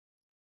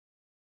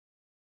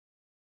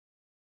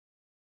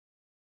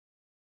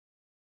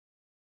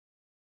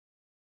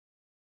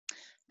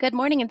Good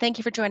morning, and thank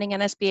you for joining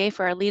NSBA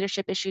for our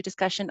leadership issue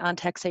discussion on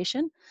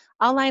taxation.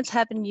 All lines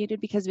have been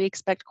muted because we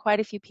expect quite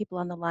a few people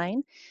on the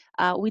line.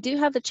 We do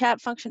have the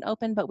chat function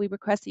open, but we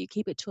request that you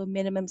keep it to a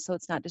minimum so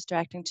it's not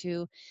distracting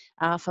to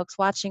folks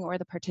watching or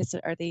the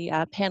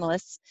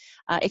panelists.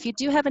 If you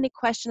do have any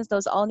questions,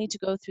 those all need to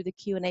go through the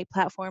Q&A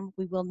platform.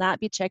 We will not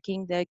be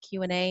checking the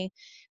Q&A,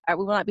 we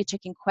will not be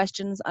checking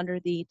questions under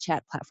the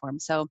chat platform.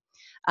 So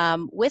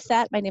with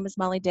that, my name is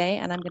Molly Day,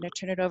 and I'm going to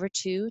turn it over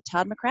to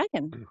Todd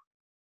McCracken.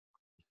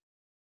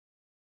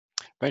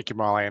 Thank you,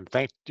 Molly, and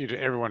thank you to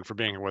everyone for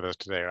being with us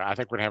today. I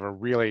think we're going to have a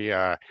really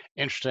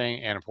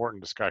interesting and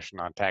important discussion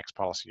on tax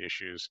policy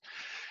issues.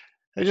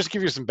 And just to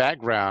give you some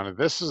background,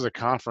 this is a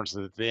conference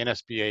that the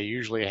NSBA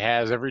usually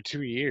has every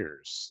 2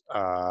 years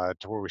to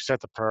where we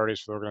set the priorities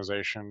for the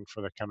organization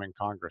for the coming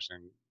Congress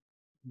and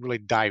really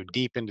dive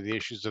deep into the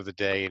issues of the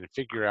day and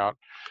figure out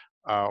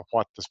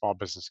what the small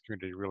business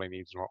community really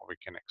needs and what we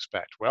can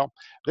expect. Well,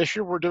 this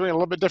year we're doing it a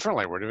little bit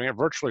differently. We're doing it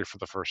virtually for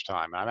the first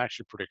time. I'm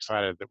actually pretty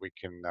excited that we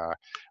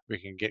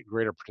can get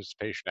greater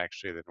participation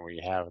actually than we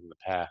have in the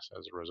past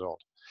as a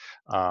result.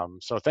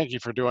 So thank you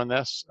for doing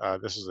this.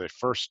 This is a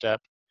first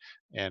step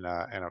in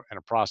a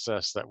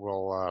process that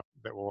will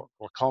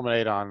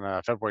culminate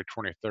on February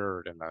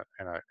 23rd in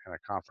a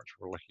conference.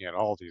 We're looking at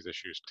all these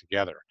issues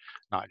together,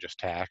 not just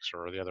tax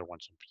or the other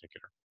ones in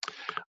particular.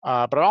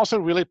 But I'm also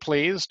really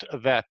pleased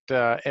that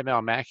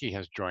ML Mackey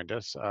has joined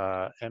us.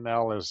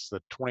 ML is the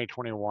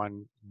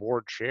 2021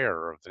 board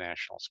chair of the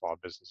National Small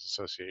Business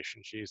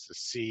Association. She's the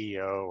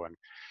CEO and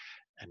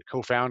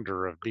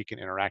co-founder of Beacon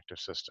Interactive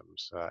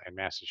Systems in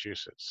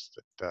Massachusetts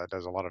that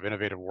does a lot of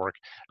innovative work,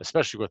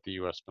 especially with the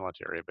U.S.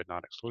 military, but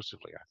not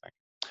exclusively, I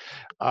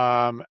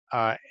think.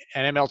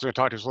 And ML's going to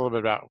talk to us a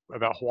little bit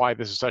about why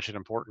this is such an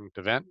important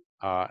event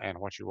and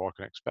what you all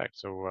can expect.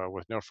 So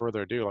with no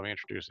further ado, let me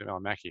introduce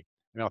ML Mackey.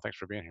 ML, thanks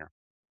for being here.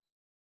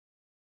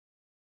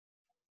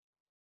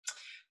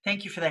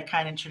 Thank you for that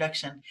kind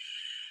introduction.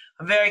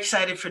 I'm very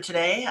excited for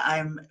today.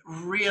 I'm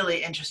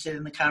really interested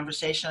in the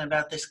conversation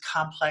about this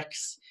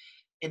complex,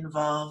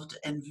 involved,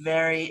 and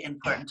very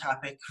important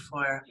topic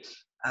for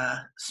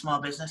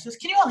small businesses.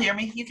 Can you all hear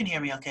me? You can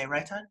hear me okay,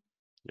 right, Todd?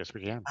 Yes,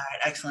 we can. All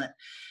right, excellent.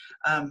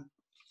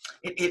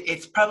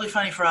 It's probably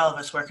funny for all of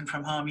us working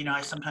from home. You know,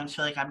 I sometimes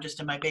feel like I'm just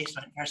in my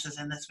basement versus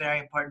in this very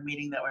important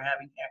meeting that we're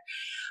having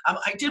here.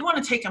 I did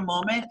want to take a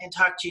moment and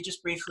talk to you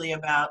just briefly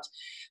about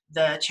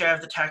the chair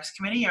of the tax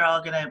committee. You're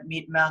all going to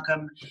meet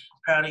Malcolm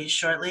Prouty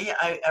shortly.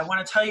 I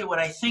want to tell you what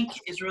I think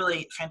is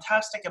really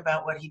fantastic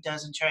about what he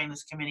does in chairing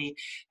this committee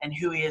and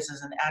who he is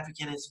as an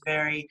advocate is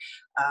very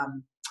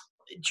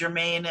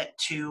germane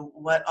to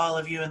what all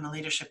of you in the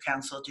Leadership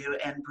Council do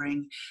and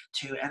bring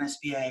to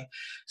NSBA.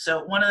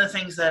 So one of the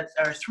things that,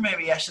 or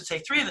maybe I should say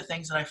three of the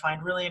things that I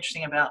find really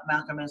interesting about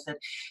Malcolm is that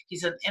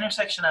he's an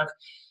intersection of,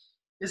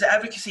 his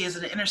advocacy is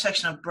an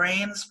intersection of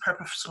brains,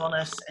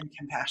 purposefulness, and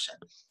compassion.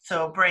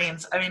 So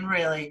brains, I mean,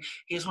 really,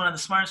 he's one of the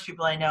smartest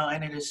people I know,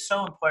 and it is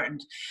so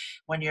important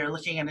when you're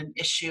looking at an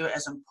issue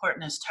as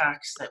important as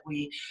tax that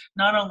we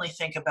not only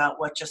think about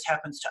what just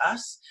happens to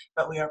us,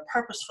 but we are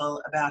purposeful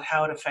about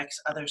how it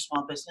affects other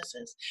small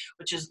businesses,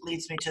 which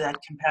leads me to that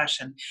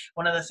compassion.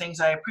 One of the things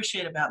I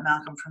appreciate about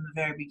Malcolm from the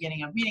very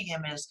beginning of meeting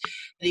him is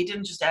that he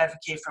didn't just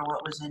advocate for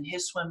what was in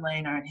his swim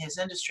lane or in his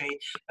industry,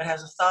 but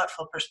has a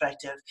thoughtful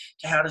perspective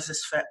to how does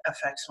this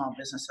affect small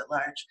business at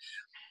large.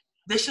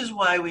 This is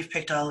why we've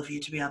picked all of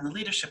you to be on the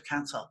Leadership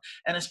Council.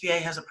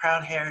 NSBA has a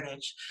proud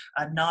heritage,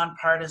 a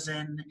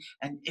nonpartisan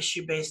and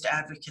issue-based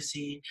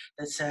advocacy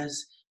that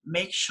says,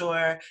 make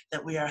sure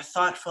that we are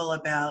thoughtful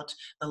about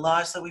the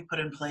laws that we put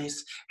in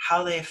place,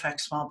 how they affect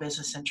small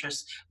business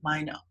interests,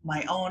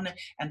 my own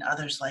and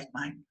others like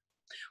mine.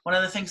 One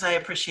of the things I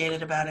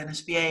appreciated about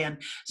NSBA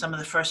and some of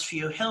the first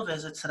few Hill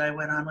visits that I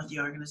went on with the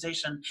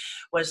organization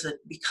was that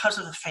because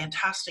of the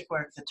fantastic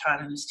work that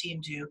Todd and his team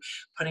do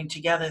putting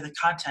together the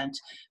content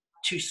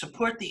to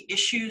support the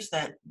issues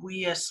that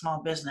we as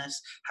small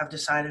business have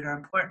decided are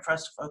important for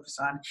us to focus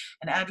on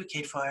and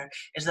advocate for,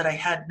 is that I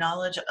had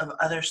knowledge of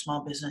other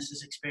small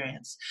businesses'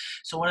 experience.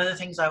 So one of the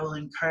things I will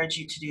encourage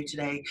you to do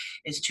today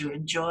is to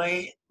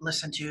enjoy,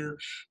 listen to,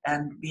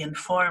 and be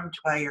informed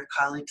by your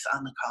colleagues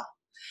on the call.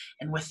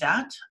 And with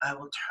that, I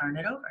will turn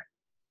it over.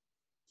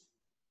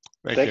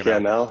 Thank you,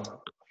 ML.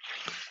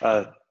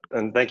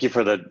 And thank you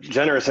for the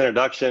generous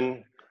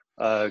introduction.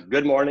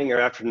 Good morning or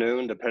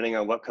afternoon, depending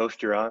on what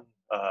coast you're on.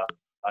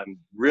 I'm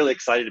really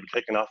excited to be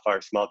kicking off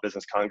our Small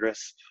Business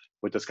Congress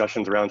with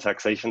discussions around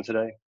taxation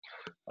today.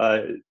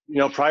 You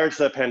know, prior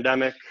to the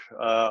pandemic,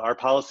 our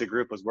policy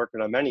group was working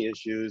on many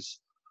issues.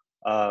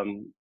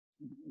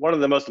 One of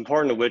the most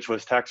important of which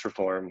was tax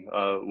reform,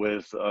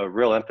 with a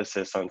real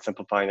emphasis on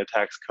simplifying the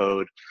tax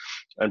code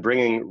and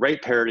bringing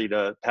rate parity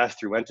to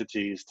pass-through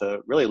entities to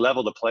really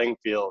level the playing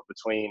field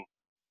between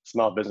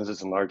small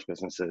businesses and large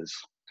businesses.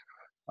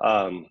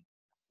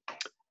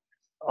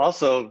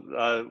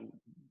 Also,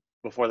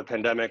 before the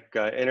pandemic,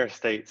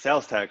 interstate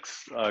sales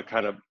tax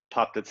kind of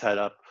popped its head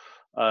up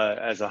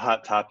as a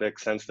hot topic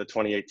since the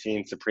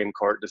 2018 Supreme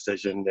Court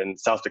decision in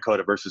South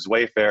Dakota versus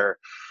Wayfair,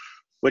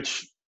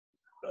 which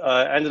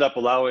ended up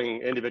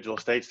allowing individual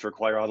states to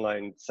require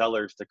online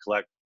sellers to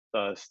collect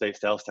state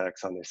sales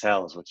tax on their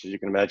sales, which, as you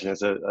can imagine,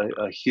 is a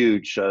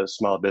huge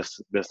small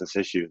business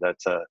issue that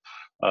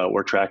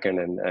we're tracking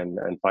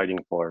and fighting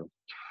for.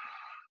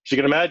 As you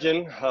can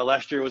imagine,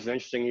 last year was an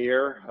interesting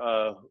year.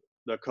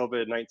 The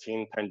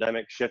COVID-19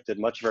 pandemic shifted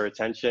much of our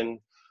attention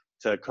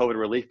to COVID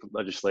relief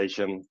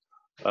legislation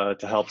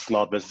to help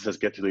small businesses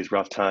get through these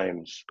rough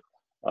times.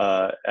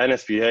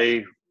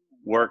 NSBA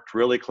worked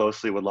really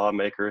closely with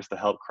lawmakers to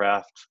help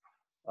craft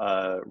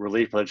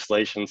relief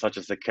legislation such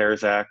as the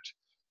CARES Act,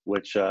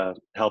 which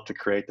helped to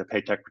create the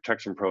Paycheck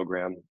Protection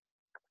Program.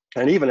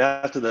 And even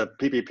after the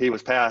PPP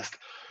was passed,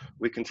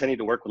 we continued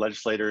to work with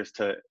legislators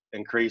to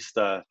increase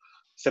the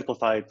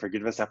simplified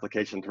forgiveness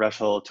application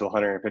threshold to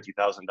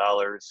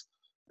 $150,000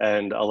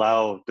 and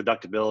allow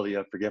deductibility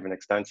of forgiven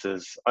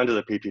expenses under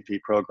the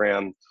PPP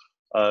program,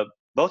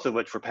 both of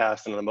which were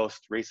passed in the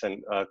most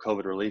recent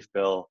COVID relief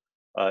bill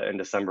in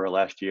December of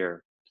last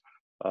year.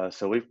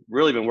 So we've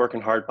really been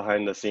working hard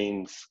behind the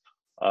scenes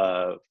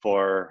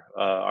for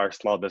our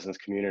small business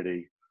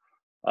community.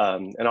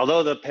 And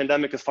although the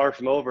pandemic is far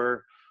from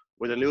over,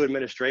 with a new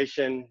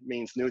administration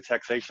means new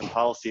taxation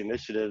policy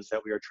initiatives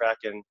that we are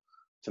tracking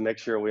to make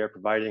sure we are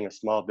providing a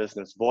small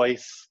business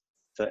voice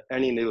to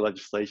any new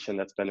legislation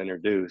that's been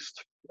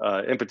introduced.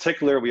 In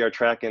particular, we are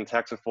tracking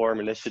tax reform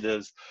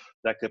initiatives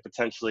that could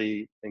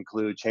potentially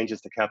include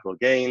changes to capital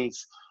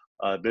gains,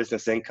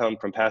 business income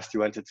from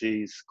pass-through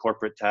entities,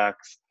 corporate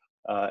tax,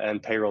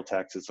 and payroll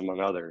taxes, among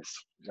others.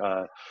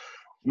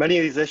 Many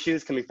of these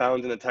issues can be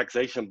found in the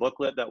taxation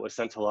booklet that was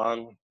sent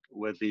along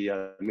with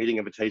the meeting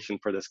invitation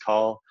for this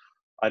call.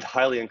 I'd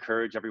highly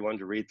encourage everyone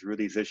to read through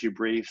these issue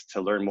briefs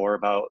to learn more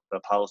about the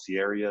policy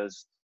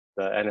areas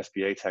the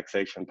NSBA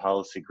Taxation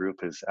Policy Group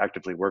is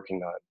actively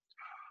working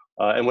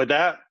on. And with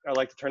that, I'd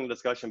like to turn the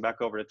discussion back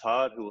over to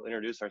Todd, who will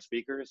introduce our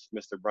speakers,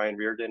 Mr. Brian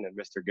Reardon and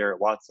Mr.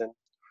 Garrett Watson.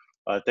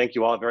 Thank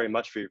you all very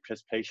much for your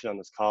participation on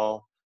this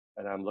call,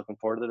 and I'm looking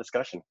forward to the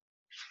discussion.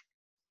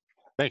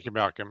 Thank you,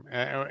 Malcolm.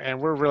 And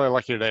we're really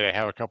lucky today to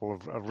have a couple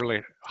of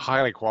really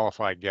highly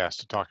qualified guests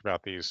to talk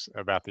about these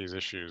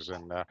issues.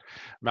 And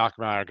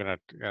Malcolm and I are going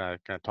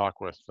to talk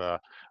with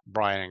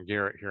Brian and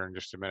Garrett here in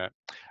just a minute.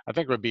 I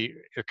think it would be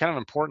kind of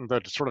important though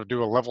to sort of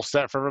do a level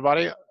set for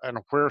everybody and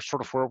where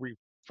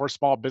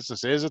small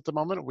business is at the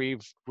moment. We've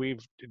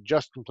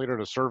just completed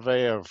a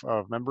survey of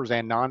members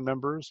and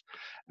non-members,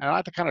 and I'd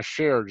like to kind of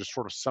share just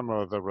sort of some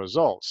of the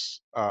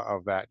results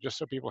of that, just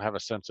so people have a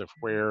sense of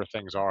where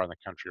things are in the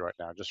country right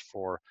now, just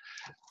for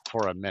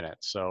a minute.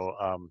 So,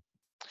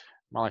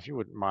 Molly, if you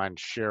wouldn't mind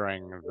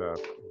sharing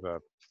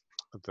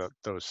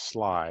those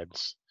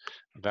slides,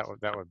 that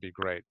would be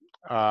great.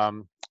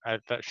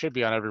 That should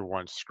be on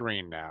everyone's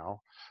screen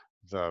now,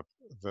 the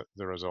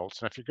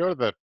results. And if you go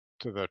to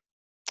the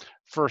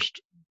first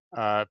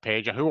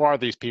page, and who are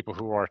these people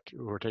who are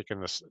taking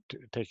this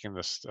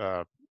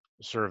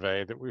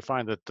survey? That we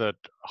find that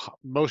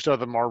most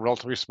of them are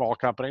relatively small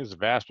companies. The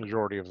vast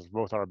majority of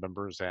both our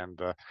members and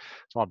the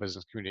small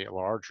business community at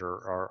large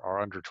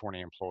are under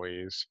 20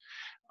 employees,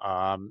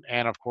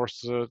 and of course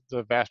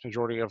the vast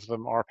majority of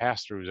them are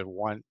pass-throughs of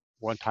one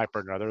type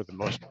or another.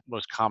 The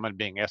most common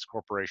being S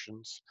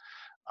corporations,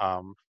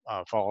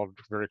 followed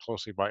very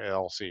closely by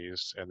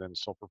LLCs, and then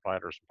sole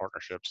proprietors and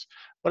partnerships.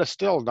 But it's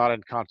still not an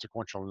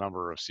inconsequential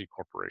number of C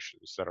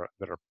corporations that are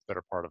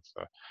part of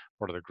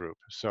the group.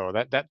 So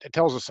that it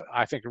tells us,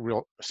 I think,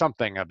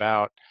 something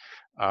about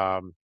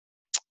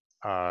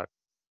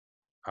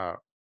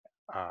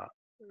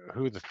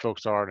who the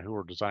folks are and who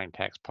are designing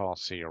tax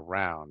policy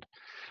around.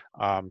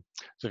 So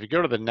if you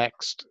go to the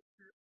next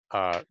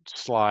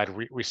slide,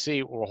 we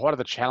see, well, what are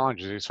the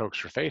challenges these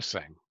folks are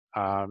facing?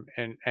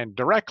 And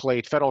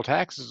directly, federal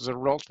taxes are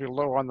relatively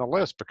low on the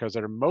list because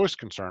they're most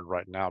concerned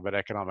right now about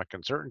economic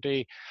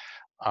uncertainty,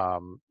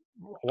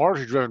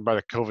 largely driven by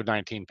the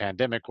COVID-19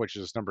 pandemic, which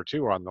is number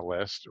 2 on the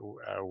list,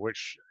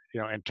 which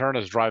in turn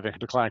is driving a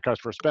decline in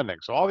customer spending.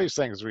 So all these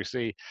things we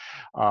see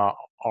are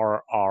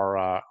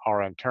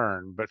in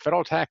turn, but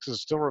federal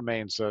taxes still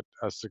remains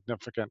a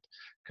significant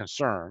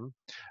concern.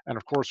 And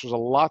of course, there's a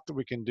lot that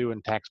we can do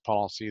in tax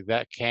policy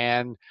that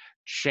can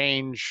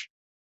change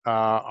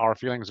our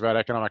feelings about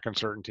economic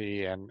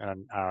uncertainty and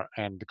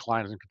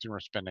declines in consumer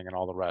spending and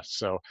all the rest.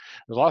 So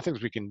there's a lot of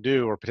things we can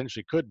do or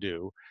potentially could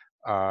do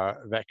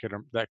that could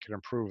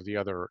improve the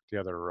other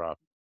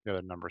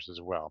numbers as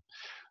well.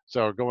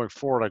 So going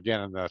forward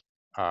again in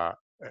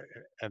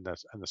the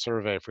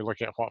survey, if we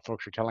look at what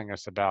folks are telling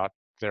us about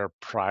their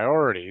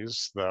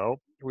priorities, though,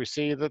 we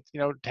see that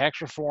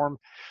tax reform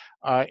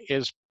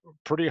is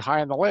pretty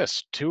high on the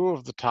list. 2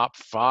 of the top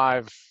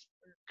 5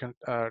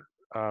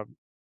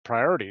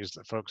 priorities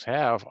that folks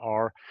have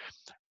are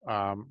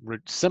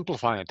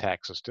simplifying the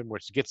tax system,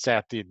 which gets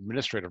at the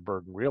administrative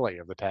burden really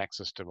of the tax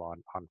system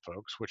on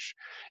folks, which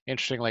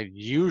interestingly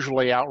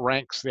usually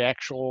outranks the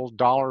actual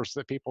dollars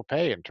that people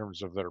pay in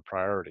terms of their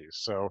priorities.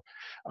 So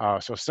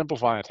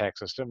simplifying the tax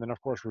system, and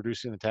of course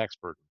reducing the tax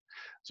burden.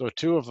 So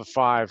 2 of the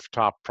 5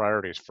 top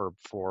priorities for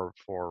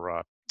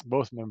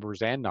both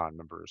members and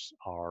non-members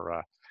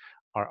are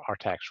are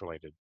tax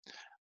related.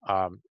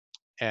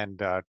 And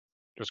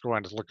just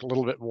going to look a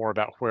little bit more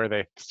about where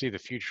they see the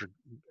future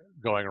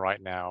going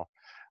right now.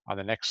 On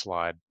the next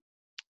slide,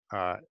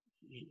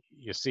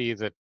 you see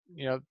that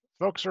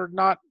folks are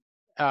not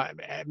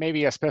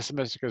maybe as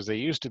pessimistic as they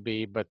used to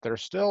be, but they're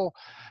still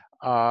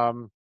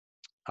um,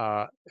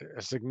 a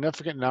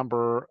significant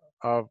number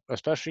of,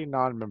 especially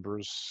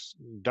non-members,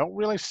 don't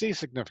really see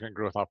significant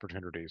growth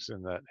opportunities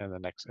in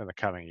the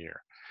coming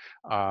year.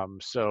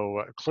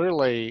 So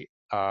clearly,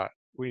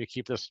 we need to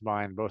keep this in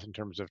mind, both in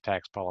terms of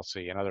tax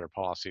policy and other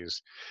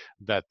policies,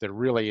 that there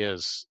really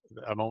is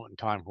a moment in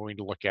time when we need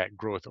to look at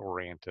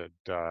growth-oriented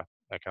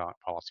economic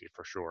policy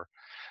for sure.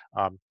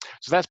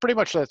 So that's pretty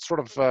much that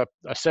sort of a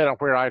set on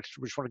where I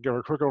just want to give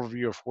a quick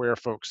overview of where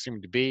folks seem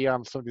to be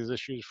on some of these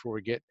issues before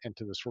we get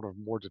into the sort of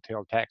more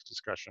detailed tax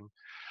discussion.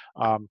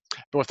 But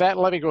with that,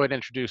 let me go ahead and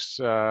introduce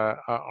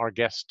our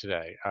guest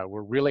today.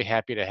 We're really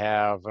happy to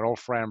have an old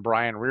friend,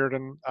 Brian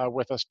Reardon,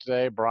 with us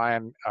today.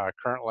 Brian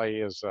currently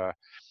has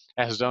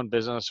his own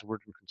business,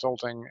 Reardon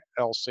Consulting,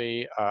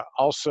 LC,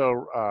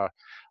 also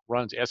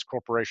runs the S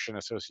Corporation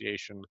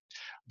Association,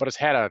 but has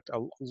had a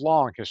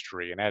long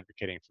history in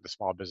advocating for the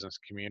small business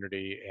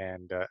community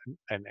and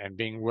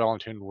being well in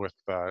tune with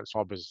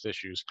small business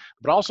issues,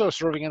 but also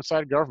serving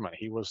inside government.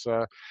 He was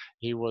special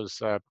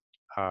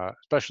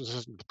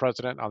assistant to the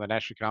president on the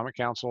National Economic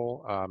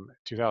Council,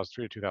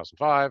 2003 to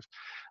 2005,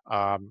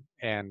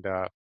 and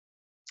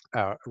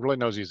really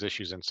knows these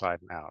issues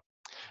inside and out.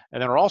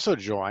 And then we're also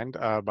joined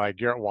by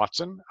Garrett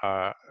Watson,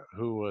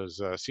 who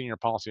was a senior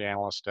policy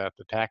analyst at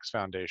the Tax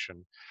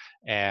Foundation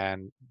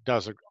and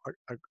does a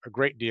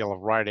great deal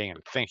of writing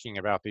and thinking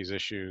about these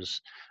issues.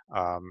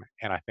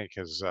 And I think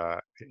his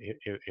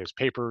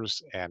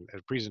papers and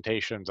his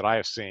presentations that I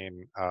have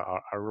seen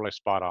are really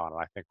spot on.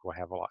 And I think we'll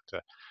have a lot to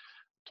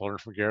learn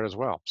from Garrett as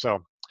well.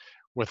 So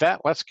with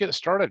that, let's get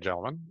started,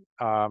 gentlemen.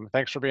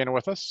 Thanks for being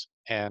with us.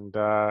 And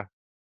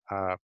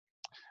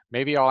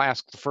maybe I'll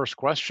ask the first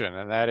question,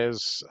 and that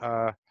is,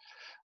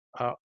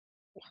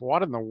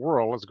 what in the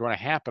world is going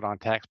to happen on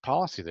tax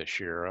policy this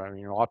year? I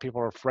mean, a lot of people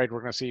are afraid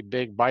we're going to see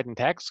big Biden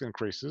tax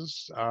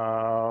increases,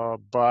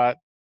 but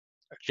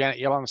Janet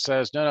Yellen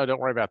says, no, don't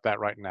worry about that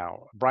right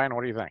now. Brian,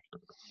 what do you think?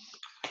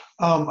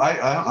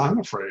 I'm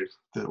afraid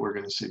that we're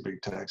going to see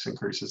big tax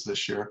increases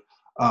this year.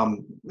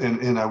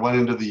 And I went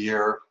into the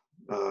year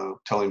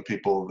telling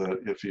people that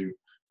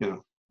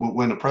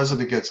when the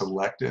president gets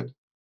elected,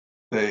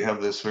 they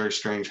have this very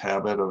strange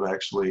habit of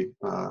actually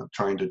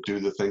trying to do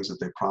the things that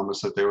they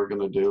promised that they were going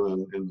to do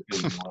in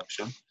the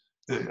election.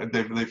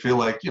 They feel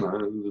like,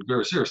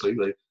 very seriously,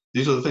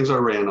 these are the things I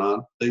ran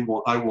on.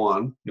 I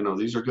won.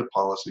 These are good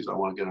policies. I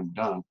want to get them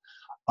done.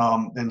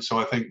 And so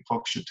I think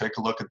folks should take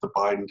a look at the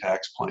Biden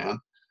tax plan.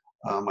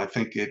 I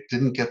think it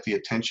didn't get the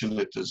attention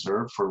it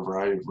deserved for a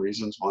variety of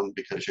reasons. One,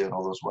 because you had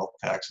all those wealth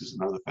taxes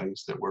and other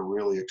things that were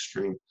really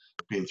extreme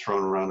being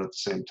thrown around at the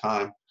same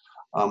time.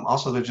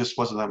 Also, there just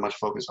wasn't that much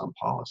focus on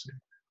policy.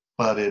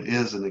 But it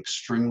is an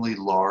extremely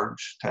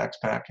large tax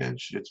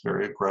package. It's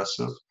very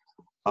aggressive.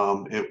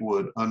 It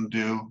would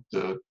undo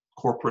the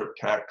corporate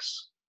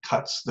tax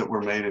cuts that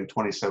were made in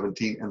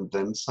 2017 and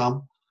then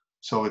some.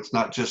 So it's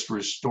not just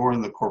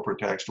restoring the corporate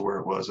tax to where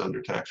it was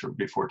under tax or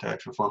before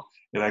tax reform.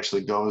 It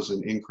actually goes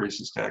and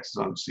increases taxes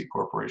on C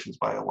corporations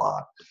by a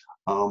lot.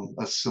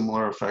 A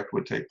similar effect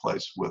would take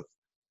place with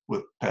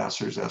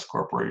pass-throughs, S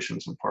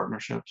corporations, and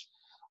partnerships.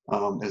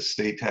 As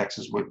state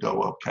taxes would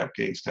go up, cap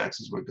gains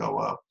taxes would go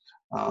up.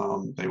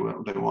 They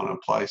want to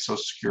apply Social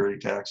Security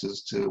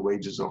taxes to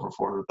wages over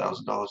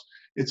 $400,000.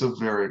 It's a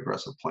very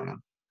aggressive plan.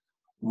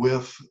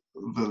 With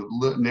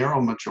the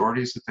narrow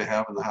majorities that they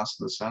have in the House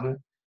and the Senate,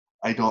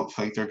 I don't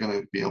think they're going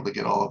to be able to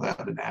get all of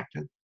that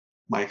enacted.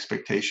 My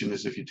expectation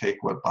is if you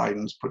take what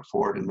Biden's put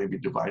forward and maybe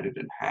divide it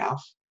in half,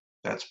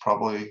 that's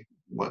probably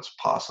what's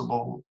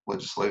possible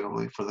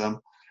legislatively for them.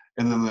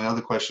 And then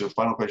the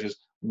final question is,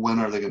 when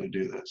are they going to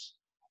do this?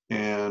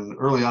 And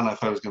early on, I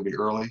thought it was going to be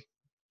early,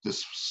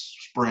 this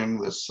spring,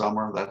 this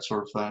summer, that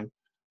sort of thing.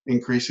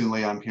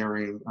 Increasingly, I'm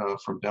hearing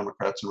from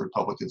Democrats and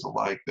Republicans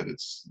alike that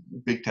it's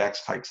big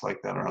tax hikes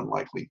like that are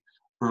unlikely.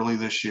 Early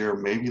this year,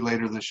 maybe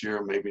later this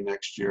year, maybe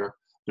next year.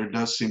 There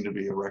does seem to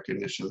be a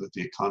recognition that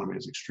the economy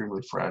is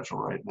extremely fragile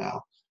right now,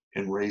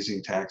 and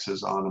raising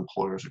taxes on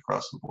employers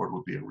across the board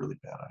would be a really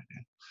bad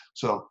idea.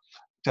 So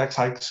tax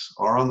hikes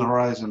are on the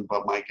horizon,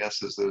 but my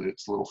guess is that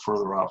it's a little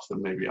further off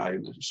than maybe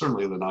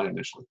certainly than I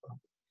initially thought.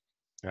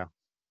 Yeah.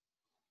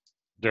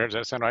 Darren, does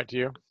that sound right to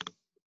you?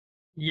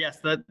 Yes,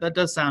 that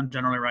does sound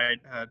generally right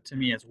to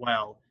me as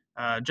well.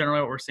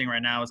 Generally, what we're seeing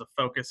right now is a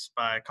focus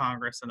by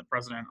Congress and the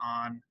president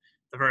on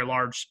the very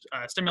large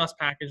stimulus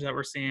package that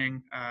we're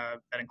seeing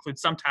that includes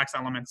some tax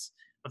elements,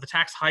 but the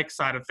tax hike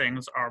side of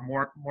things are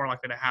more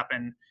likely to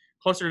happen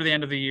closer to the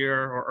end of the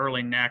year or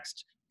early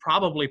next,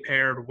 probably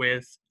paired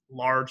with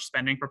large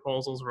spending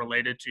proposals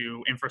related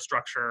to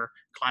infrastructure,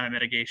 climate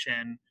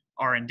mitigation,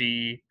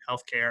 R&D,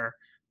 healthcare.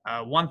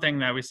 One thing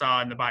that we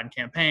saw in the Biden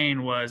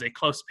campaign was a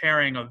close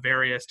pairing of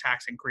various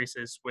tax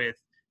increases with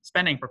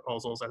spending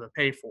proposals as a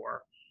pay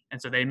for.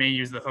 And so they may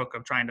use the hook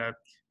of trying to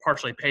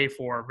partially pay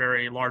for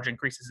very large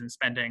increases in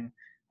spending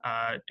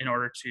in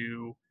order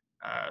to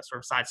sort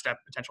of sidestep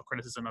potential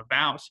criticism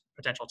about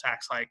potential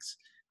tax hikes.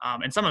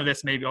 And some of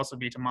this may also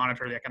be to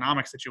monitor the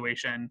economic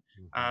situation,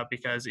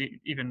 because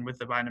even with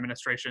the Biden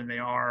administration, they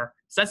are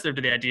sensitive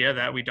to the idea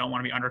that we don't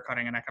want to be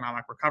undercutting an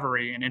economic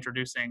recovery and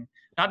introducing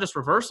not just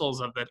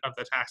reversals of the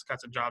Tax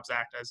Cuts and Jobs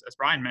Act, as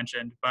Brian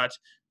mentioned, but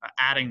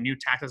adding new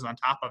taxes on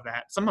top of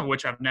that, some of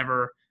which haven't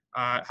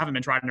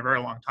been tried in a very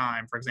long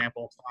time. For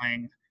example,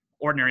 applying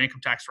ordinary income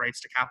tax rates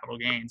to capital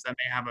gains that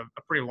may have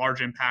a pretty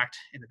large impact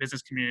in the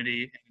business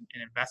community and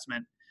in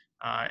investment.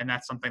 And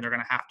that's something they're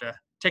going to have to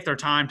take their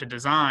time to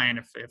design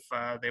if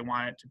they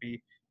want it to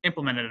be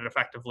implemented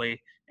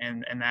effectively.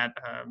 And that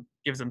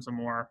gives them some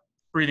more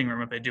breathing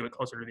room if they do it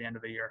closer to the end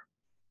of the year.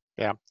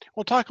 Yeah,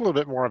 we'll talk a little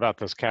bit more about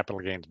this capital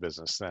gains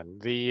business then.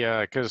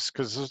 Because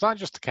it's not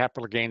just the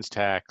capital gains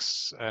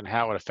tax and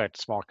how it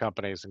affects small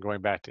companies and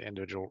going back to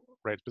individual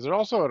rates, but there's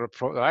also,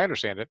 I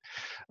understand it,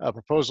 a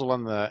proposal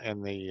in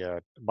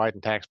the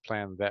Biden tax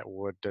plan that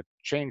would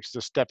change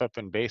the step up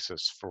in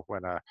basis for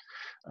when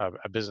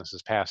a business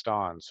is passed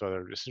on. So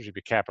there would essentially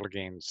be capital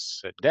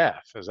gains at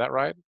death. Is that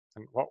right?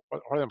 And what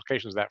are the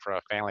implications of that for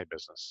a family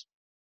business?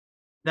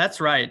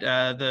 That's right.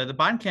 The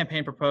Biden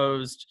campaign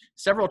proposed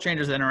several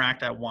changes that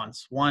interact at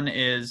once. One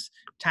is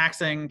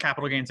taxing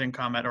capital gains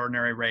income at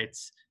ordinary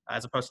rates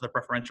as opposed to the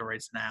preferential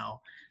rates now.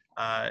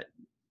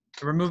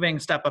 Removing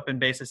step up in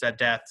basis at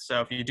death. So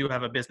if you do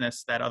have a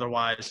business that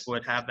otherwise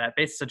would have that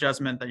basis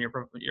adjustment that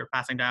you're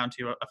passing down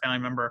to a family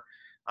member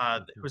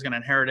who's going to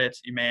inherit it,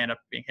 you may end up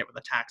being hit with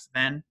a tax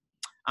then.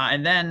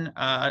 And then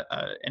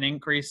an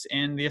increase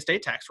in the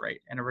estate tax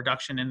rate and a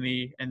reduction in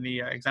the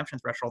exemption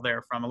threshold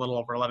there from a little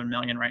over 11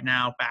 million right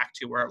now back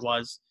to where it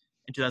was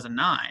in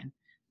 2009.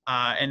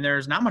 And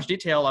there's not much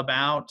detail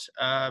about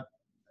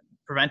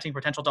preventing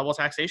potential double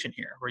taxation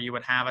here, where you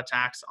would have a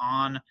tax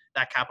on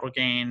that capital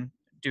gain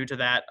due to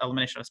that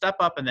elimination of step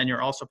up, and then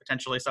you're also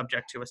potentially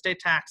subject to estate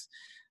tax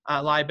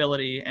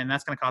liability, and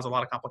that's going to cause a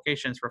lot of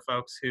complications for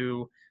folks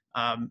who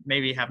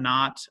maybe have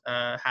not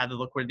had the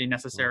liquidity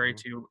necessary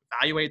to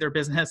evaluate their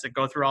business and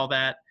go through all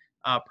that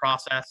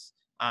process.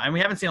 And we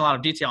haven't seen a lot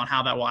of detail on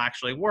how that will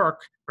actually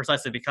work,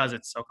 precisely because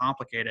it's so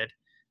complicated.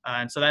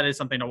 And so that is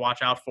something to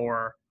watch out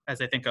for as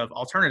they think of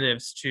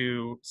alternatives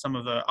to some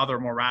of the other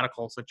more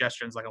radical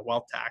suggestions like a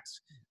wealth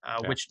tax,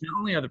 which not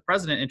only are the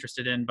president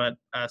interested in, but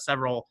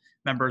several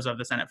members of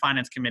the Senate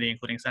Finance Committee,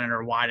 including Senator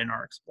Wyden,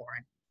 are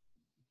exploring.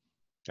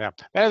 Yeah,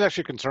 that is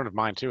actually a concern of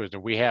mine too, is that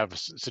we have a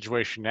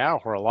situation now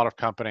where a lot of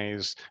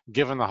companies,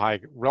 given the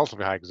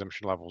relatively high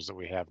exemption levels that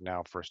we have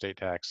now for estate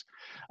tax,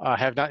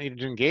 have not needed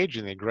to engage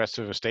in the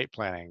aggressive estate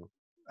planning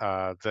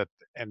that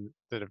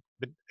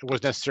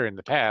was necessary in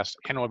the past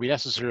and will be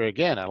necessary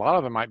again. And a lot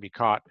of them might be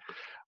caught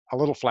a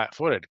little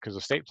flat-footed because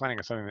estate planning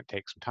is something that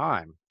takes some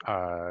time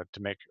to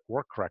make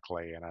work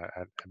correctly, and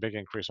a big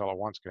increase all at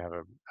once could have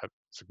a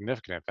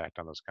significant impact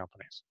on those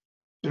companies.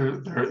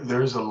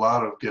 There's a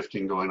lot of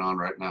gifting going on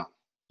right now.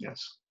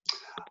 Yes.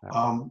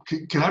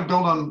 Can I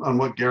build on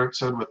what Garrett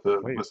said with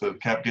the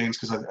cap gains?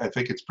 Because I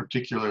think it's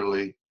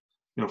particularly,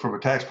 from a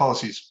tax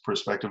policy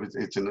perspective,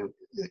 it's an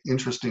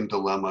interesting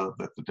dilemma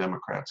that the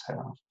Democrats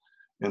have.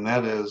 And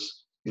that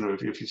is,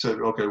 if you said,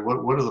 okay,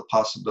 what are the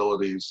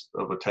possibilities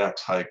of a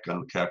tax hike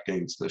on cap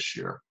gains this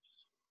year?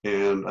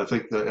 And I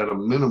think that at a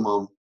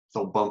minimum,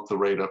 they'll bump the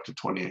rate up to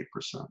 28%.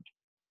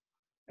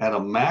 At a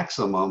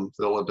maximum,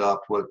 they'll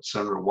adopt what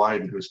Senator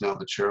Wyden, who's now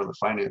the chair of the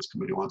Finance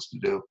Committee, wants to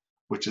do,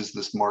 which is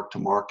this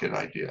mark-to-market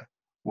idea,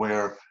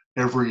 where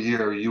every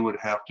year you would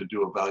have to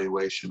do a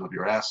valuation of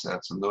your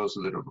assets, and those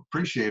that have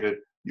appreciated,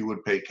 you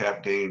would pay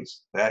cap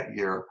gains that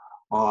year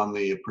on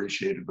the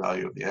appreciated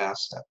value of the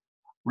asset.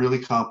 Really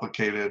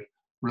complicated,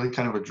 really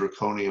kind of a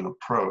draconian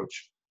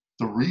approach.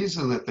 The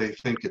reason that they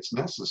think it's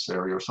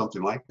necessary, or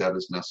something like that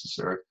is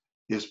necessary,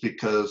 is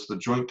because the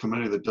Joint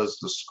Committee that does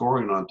the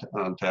scoring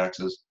on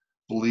taxes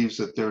believes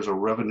that there's a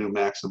revenue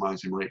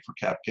maximizing rate for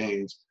cap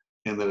gains,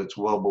 and that it's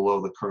well below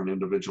the current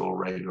individual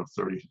rate of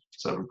 37%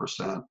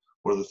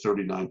 or the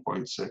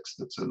 39.6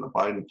 that's in the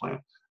Biden plan.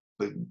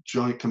 The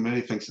Joint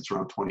Committee thinks it's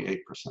around 28%.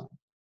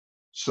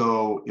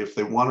 So if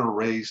they want to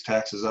raise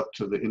taxes up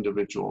to the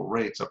individual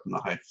rates up in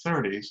the high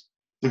 30s,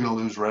 they're going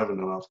to lose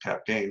revenue off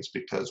cap gains,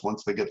 because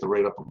once they get the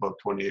rate up above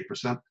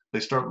 28%,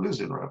 they start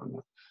losing revenue.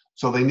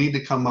 So they need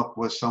to come up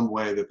with some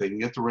way that they can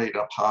get the rate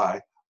up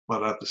high,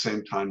 but at the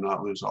same time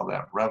not lose all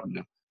that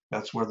revenue.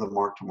 That's where the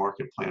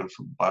mark-to-market plan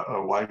from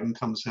Wyden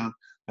comes in.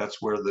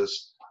 That's where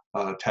this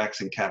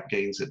taxing cap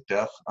gains at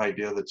death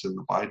idea that's in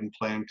the Biden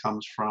plan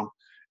comes from.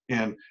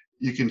 And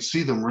you can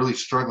see them really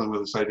struggling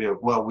with this idea of,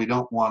 well, we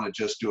don't want to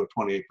just do a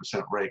 28%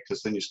 rate,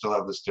 because then you still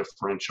have this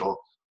differential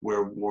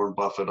where Warren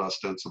Buffett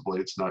ostensibly,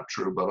 it's not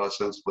true, but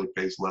ostensibly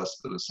pays less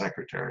than a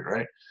secretary,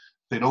 right?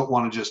 They don't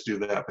want to just do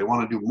that. They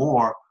want to do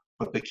more,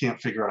 but they can't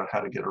figure out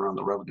how to get around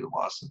the revenue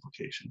loss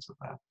implications of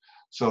that.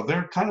 So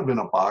they're kind of in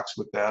a box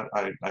with that.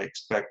 I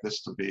expect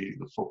this to be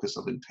the focus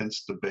of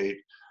intense debate,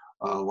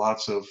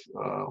 lots of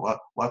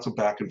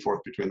back and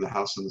forth between the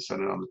House and the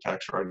Senate on the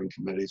tax writing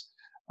committees.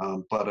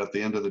 But at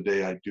the end of the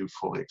day, I do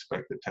fully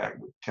expect that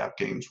cap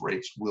gains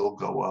rates will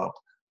go up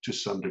to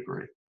some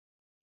degree.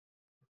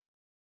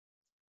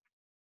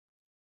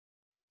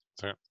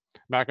 So,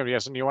 Malcolm, you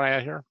have something you want to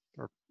add here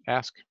or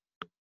ask?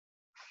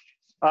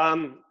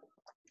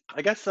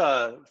 I guess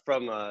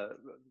from the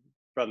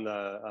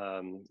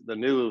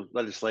new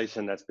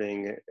legislation that's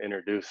being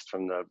introduced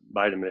from the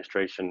Biden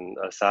administration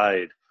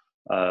side,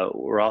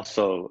 we're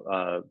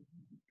also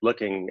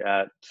looking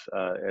at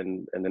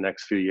in the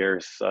next few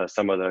years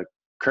some of the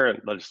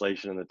current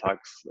legislation in the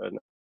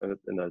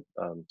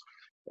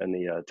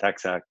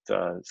Tax Act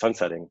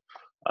sunsetting,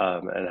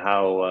 and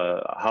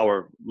how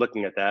we're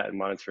looking at that and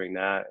monitoring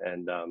that,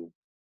 and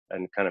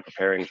kind of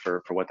preparing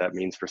for what that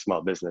means for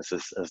small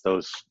businesses as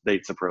those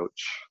dates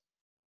approach.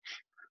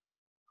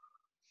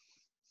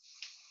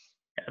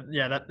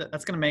 Yeah,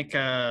 that's going to make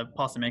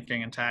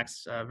policymaking and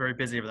tax very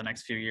busy over the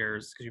next few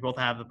years, because you both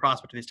have the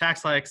prospect of these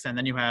tax hikes, and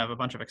then you have a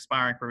bunch of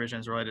expiring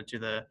provisions related to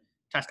the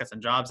Tax Cuts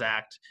and Jobs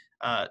Act.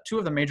 Two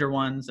of the major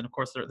ones, and of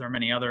course there are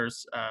many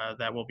others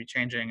that will be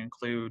changing,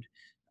 include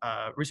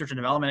research and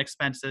development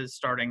expenses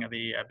starting at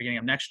the beginning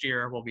of next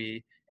year will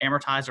be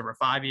amortized over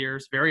 5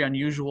 years. Very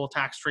unusual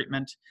tax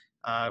treatment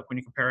when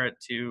you compare it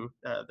to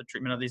the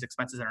treatment of these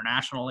expenses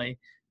internationally,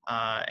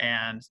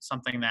 and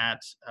something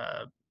that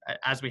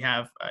as we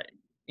have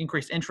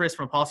increased interest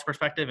from a policy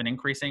perspective and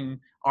increasing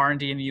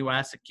R&D in the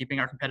U.S., keeping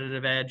our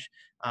competitive edge,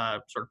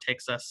 sort of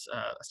takes us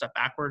a step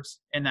backwards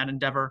in that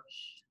endeavor.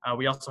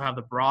 We also have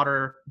the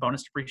broader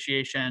bonus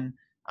depreciation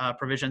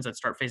provisions that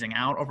start phasing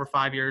out over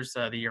 5 years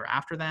the year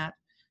after that.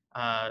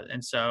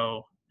 And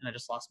I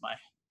just lost my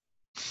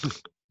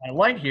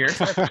light here.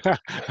 So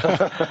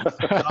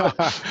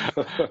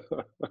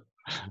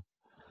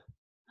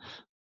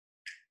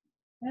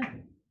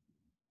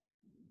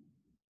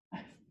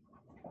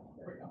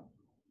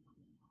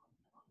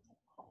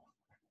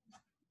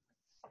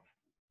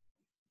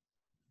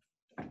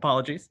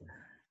apologies.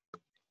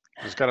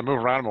 Just got to move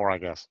around more, I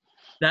guess.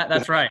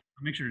 That's right.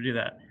 I'll make sure to do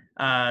that.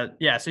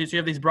 Yeah, so you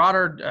have these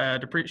broader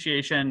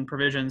depreciation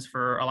provisions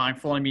for allowing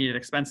full and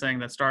immediate expensing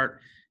that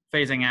start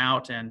phasing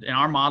out. And in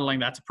our modeling,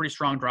 that's a pretty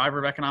strong driver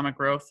of economic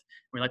growth.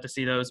 We like to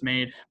see those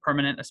made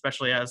permanent,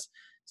 especially as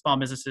small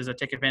businesses that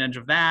take advantage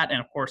of that. And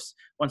of course,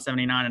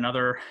 179 and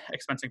other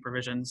expensing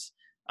provisions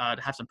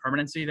to have some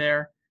permanency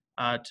there,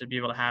 to be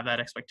able to have that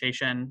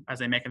expectation as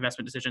they make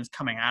investment decisions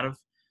coming out of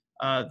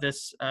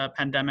this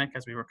pandemic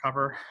as we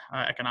recover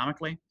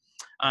economically.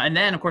 And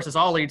then, of course, this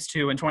all leads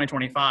to, in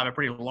 2025, a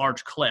pretty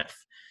large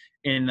cliff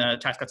in the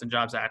Tax Cuts and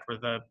Jobs Act, where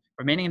the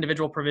remaining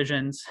individual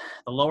provisions,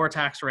 the lower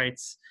tax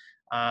rates,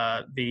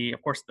 of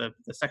course, the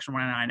Section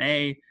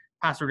 199A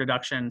pass-through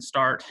deductions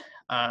start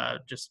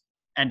just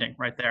ending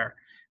right there.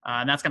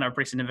 And that's going to have a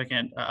pretty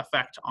significant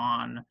effect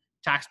on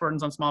tax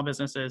burdens on small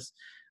businesses.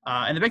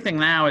 And the big thing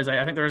now is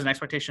I think there is an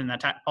expectation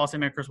that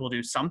policymakers will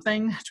do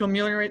something to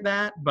ameliorate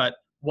that, but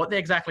what they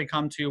exactly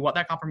come to, what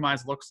that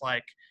compromise looks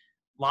like,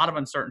 a lot of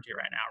uncertainty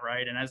right now,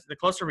 right? And as the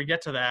closer we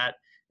get to that,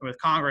 with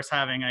Congress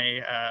having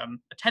a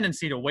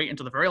tendency to wait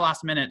until the very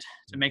last minute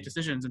to make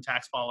decisions in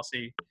tax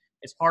policy,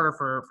 it's harder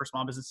for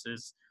small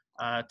businesses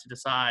to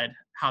decide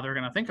how they're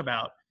going to think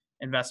about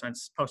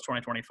investments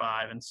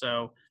post-2025. And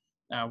so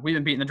we've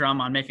been beating the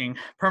drum on making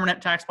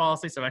permanent tax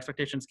policy so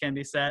expectations can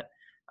be set.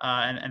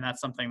 And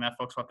that's something that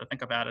folks will have to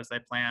think about as they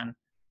plan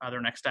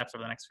their next steps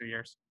over the next few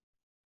years.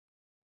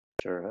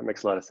 Sure, that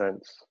makes a lot of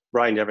sense.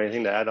 Brian, do you have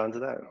anything to add on to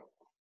that?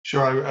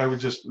 Sure, I would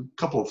just, a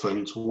couple of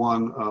things.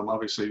 One,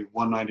 obviously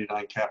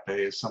 199 Cap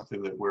A is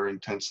something that we're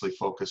intensely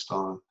focused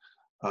on.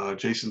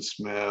 Jason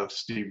Smith,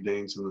 Steve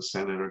Daines in the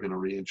Senate are going to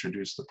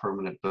reintroduce the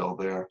permanent bill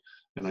there,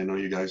 and I know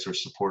you guys are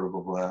supportive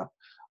of that.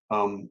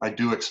 I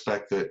do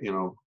expect that,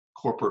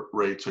 corporate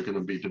rates are going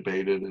to be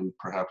debated and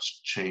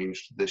perhaps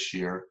changed this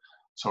year.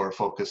 So our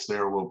focus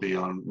there will be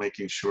on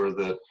making sure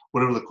that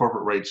whatever the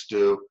corporate rates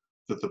do,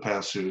 that the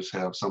pass-throughs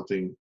have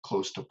something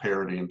close to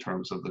parity in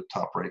terms of the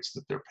top rates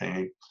that they're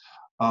paying.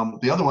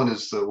 The other one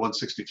is the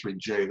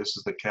 163J. This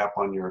is the cap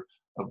on your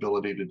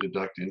ability to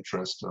deduct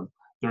interest.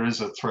 There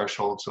is a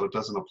threshold, so it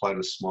doesn't apply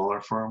to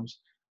smaller firms,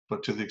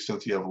 but to the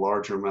extent you have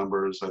larger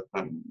members, a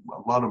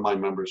lot of my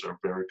members are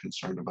very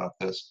concerned about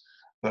this.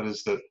 That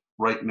is that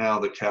right now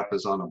the cap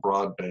is on a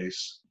broad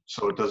base,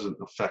 so it doesn't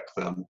affect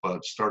them,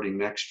 but starting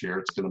next year,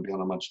 it's going to be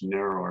on a much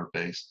narrower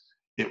base.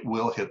 It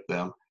will hit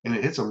them, and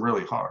it hits them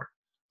really hard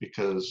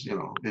because,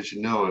 as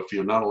you know, if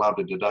you're not allowed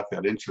to deduct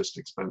that interest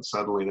expense,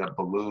 suddenly that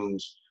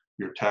balloons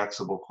your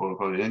taxable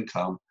quote-unquote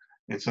income,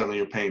 and suddenly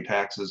you're paying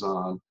taxes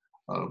on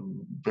a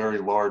very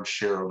large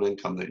share of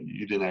income that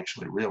you didn't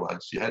actually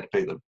realize. You had to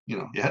pay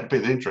you had to pay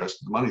the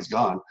interest. The money's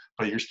gone,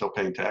 but you're still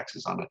paying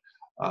taxes on it.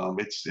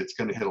 It's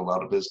going to hit a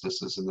lot of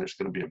businesses, and there's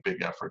going to be a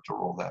big effort to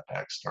roll that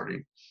back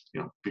starting,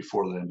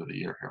 before the end of the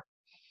year here.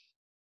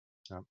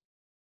 Yeah.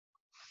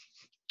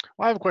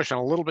 Well, I have a question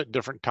on a little bit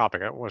different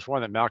topic. It was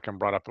one that Malcolm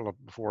brought up a little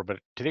before, but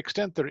to the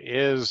extent there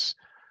is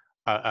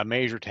a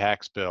major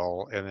tax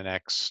bill in the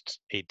next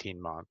 18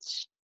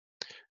 months,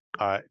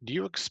 do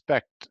you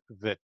expect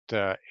that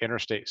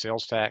interstate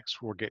sales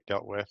tax will get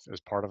dealt with as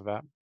part of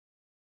that?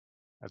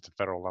 at the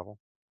federal level?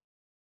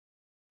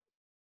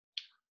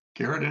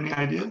 Garrett, any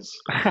ideas?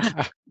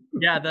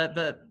 Yeah,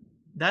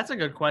 that's a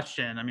good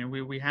question. I mean,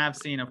 we have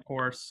seen, of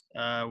course,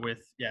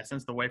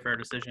 since the Wayfair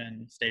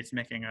decision, states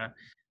making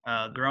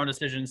their own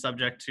decision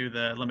subject to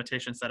the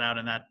limitations set out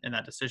in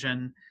that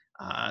decision.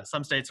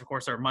 Some states, of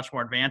course, are much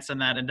more advanced in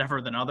that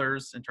endeavor than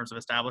others in terms of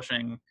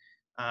establishing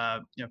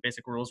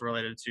basic rules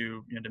related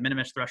to de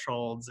minimis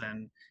thresholds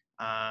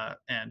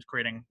and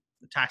creating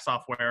tax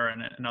software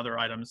and other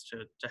items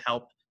to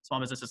help small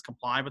businesses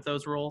comply with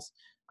those rules.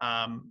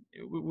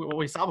 What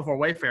we saw before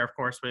Wayfair, of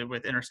course,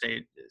 with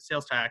interstate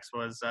sales tax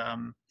was,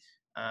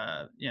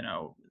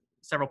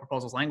 several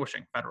proposals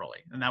languishing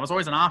federally, and that was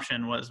always an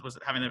option. Was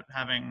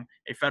having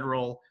a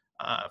federal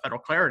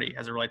clarity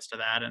as it relates to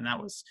that, and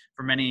that was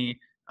for many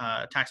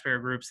taxpayer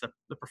groups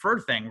the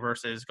preferred thing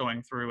versus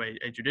going through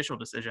a judicial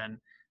decision.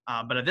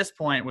 But at this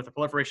point, with the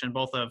proliferation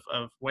both of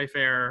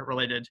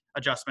Wayfair-related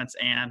adjustments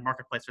and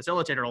marketplace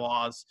facilitator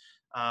laws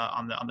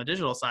on the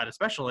digital side,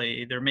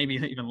 especially, there may be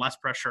even less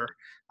pressure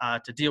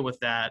to deal with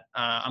that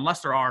unless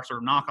there are sort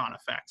of knock-on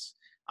effects.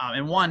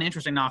 And one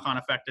interesting knock-on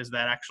effect is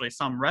that actually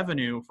some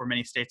revenue for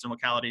many states and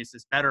localities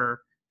is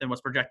better than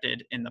what's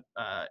projected in the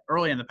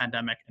early in the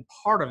pandemic, and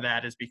part of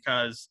that is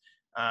because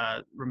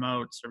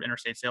remote sort of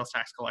interstate sales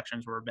tax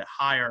collections were a bit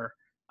higher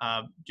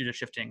due to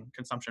shifting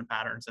consumption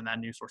patterns and that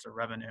new source of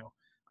revenue.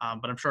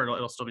 But I'm sure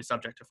it'll still be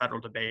subject to federal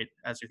debate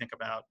as you think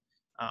about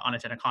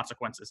unintended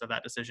consequences of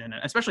that decision,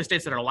 and especially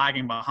states that are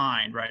lagging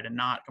behind, right, and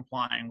not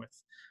complying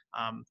with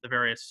the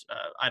various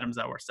items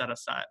that were set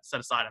aside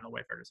in the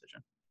Wayfair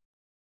decision.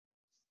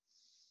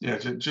 Yeah,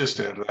 just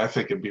to add, I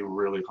think it'd be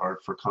really hard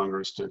for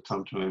Congress to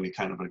come to any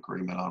kind of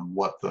agreement on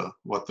what the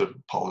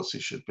policy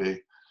should be,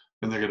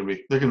 and they're going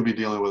to be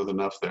dealing with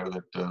enough there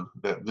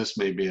that this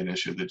may be an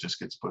issue that just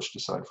gets pushed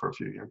aside for a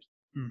few years.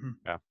 Mm-hmm.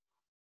 Yeah,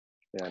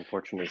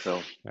 unfortunately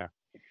so. Yeah.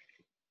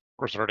 Of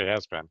course, it already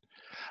has been.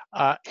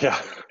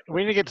 Yeah.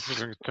 We need to get to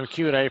some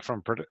Q&A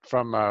from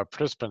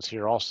participants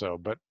here also,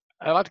 but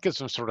I'd like to get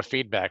some sort of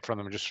feedback from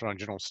them just on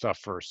general stuff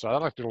first. So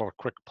I'd like to do a little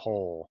quick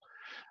poll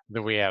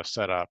that we have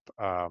set up.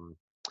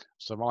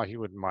 So Molly, you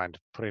wouldn't mind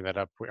putting that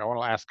up. I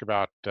want to ask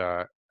about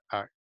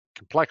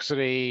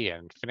complexity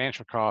and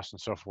financial costs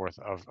and so forth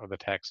of the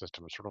tax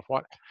system. Sort of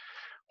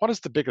what is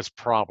the biggest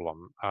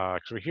problem?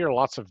 Because we hear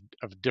lots of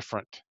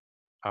different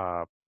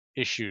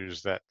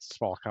issues that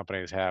small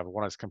companies have.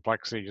 One is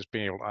complexity, just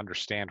being able to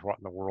understand what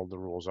in the world the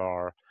rules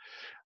are.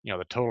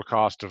 The total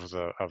cost of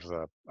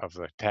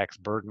the tax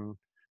burden,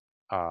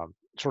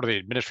 sort of the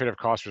administrative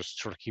costs,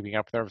 just sort of keeping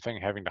up with everything,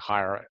 having to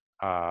hire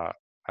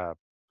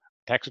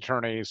tax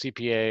attorneys,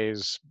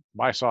 CPAs,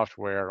 buy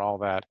software, all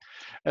that,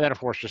 and then of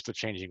course just the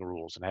changing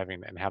rules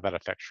and how that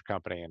affects your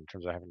company in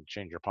terms of having to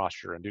change your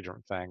posture and do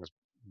different things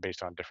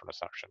based on different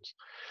assumptions.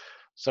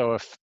 So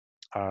if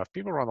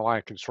people are on the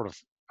line, can sort of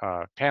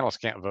panelists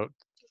can't vote,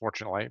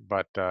 fortunately,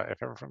 but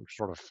if everyone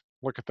sort of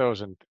look at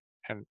those and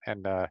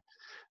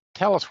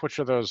tell us which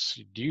of those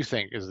do you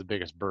think is the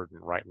biggest burden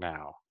right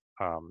now,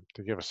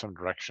 to give us some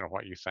direction of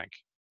what you think.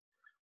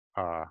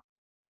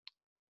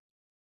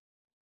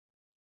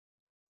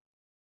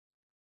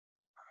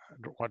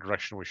 What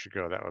direction we should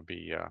go, that would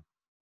be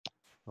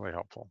really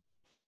helpful.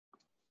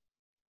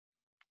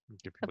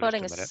 The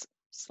voting is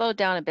slowed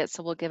down a bit,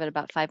 so we'll give it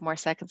about 5 more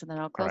seconds and then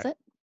I'll close it.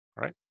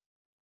 All right.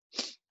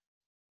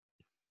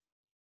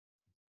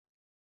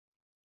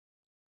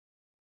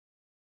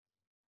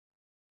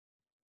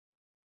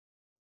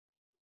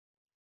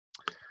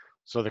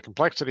 So the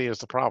complexity is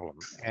the problem,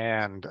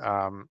 and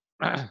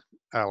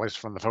at least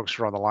from the folks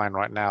who are on the line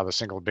right now, the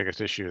single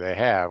biggest issue they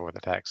have with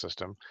the tax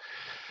system.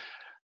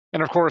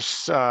 And of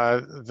course,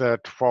 while the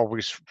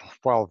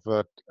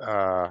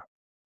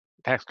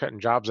Tax Cut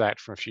and Jobs Act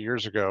from a few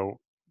years ago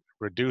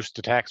reduced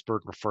the tax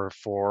burden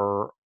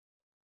for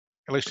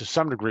at least to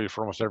some degree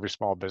for almost every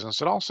small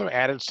business, it also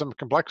added some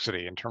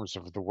complexity in terms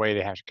of the way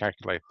they have to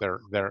calculate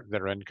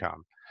their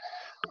income.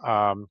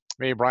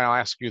 Maybe Brian, I'll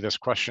ask you this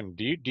question: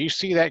 Do you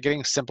see that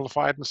getting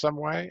simplified in some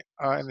way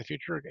in the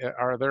future?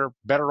 Are there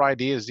better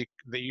ideas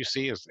that you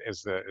see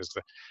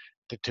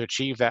to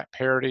achieve that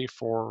parity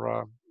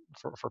for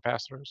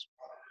pass-throughs?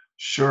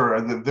 Sure,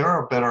 there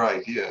are better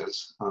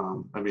ideas.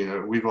 I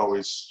mean, we've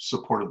always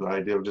supported the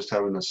idea of just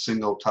having a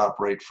single top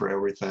rate for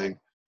everything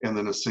and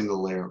then a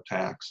single layer of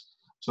tax.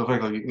 So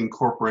effectively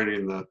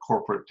incorporating the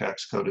corporate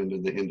tax code into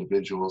the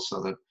individual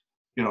so that,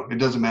 it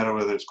doesn't matter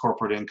whether it's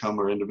corporate income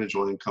or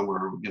individual income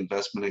or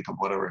investment income,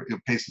 whatever,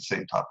 it pays the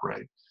same top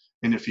rate.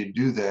 And if you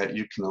do that,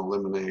 you can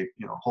eliminate,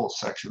 whole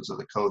sections of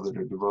the code that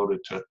are devoted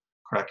to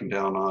cracking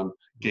down on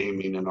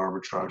gaming and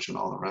arbitrage and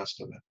all the rest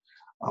of it.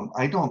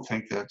 I don't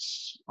think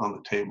that's on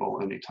the table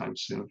anytime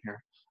soon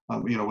here.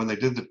 When they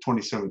did the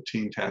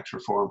 2017 tax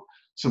reform,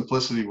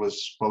 simplicity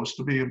was supposed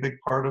to be a big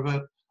part of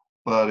it,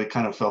 but it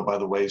kind of fell by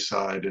the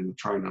wayside in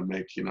trying to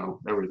make,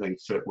 everything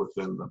fit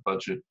within the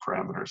budget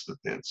parameters that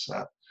they had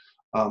set.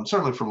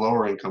 Certainly for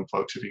lower income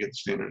folks, if you get the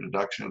standard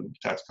deduction, the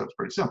tax code's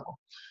pretty simple.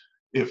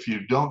 If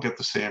you don't get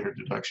the standard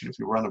deduction, if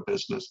you run a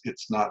business,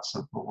 it's not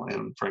simple,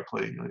 and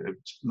frankly,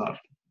 it's not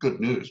good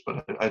news,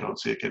 but I don't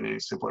see it getting any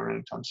simpler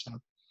anytime soon.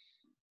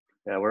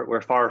 Yeah,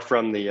 we're far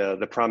from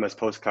the promised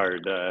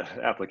postcard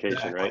application,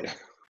 Exactly. right?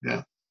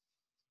 Yeah.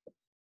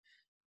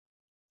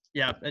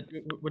 Yeah,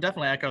 we'll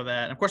definitely echo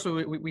that. And of course,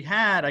 we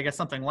had, I guess,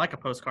 something like a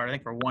postcard, I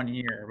think, for 1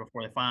 year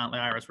before they finally,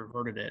 IRS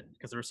reverted it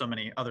because there were so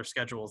many other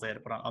schedules they had to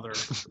put on other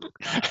to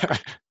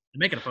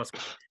make it a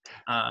postcard.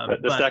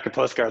 The stack of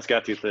postcards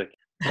got too thick.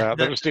 They'll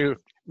just do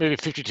maybe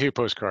 52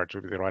 postcards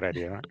would be the right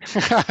idea, right?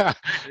 I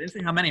didn't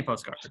see how many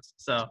postcards.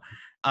 So,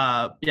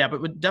 yeah,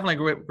 but we definitely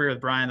agree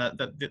with Brian that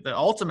the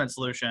ultimate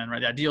solution,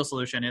 right, the ideal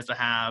solution is to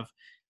have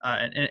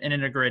an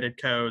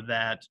integrated code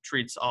that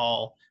treats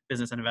all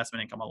business and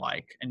investment income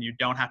alike, and you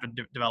don't have to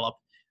develop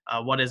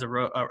what is a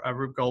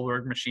Rube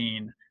Goldberg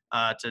machine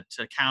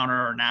to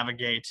counter or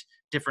navigate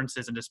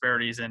differences and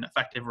disparities in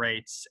effective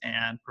rates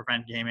and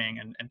prevent gaming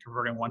and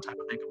converting one type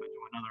of income into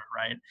another,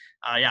 right?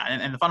 Yeah,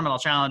 and the fundamental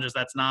challenge is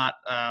that's not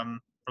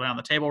really on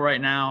the table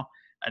right now.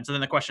 And so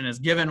then the question is,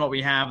 given what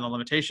we have and the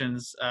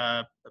limitations,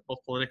 both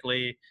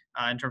politically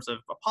in terms of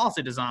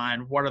policy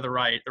design, what are the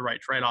right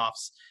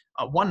trade-offs?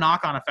 One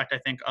knock-on effect, I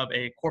think, of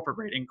a corporate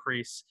rate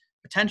increase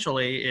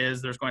potentially is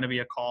there's going to be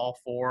a call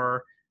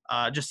for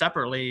just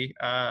separately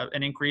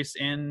an increase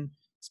in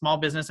small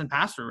business and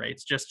pass-through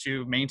rates just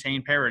to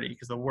maintain parity,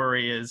 because the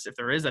worry is if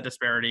there is a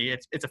disparity,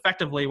 it's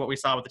effectively what we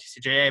saw with the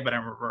TCJA, but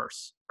in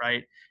reverse,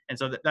 right? And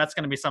so that's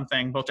going to be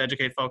something both to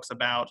educate folks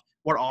about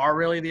what are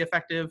really the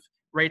effective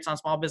rates on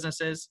small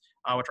businesses,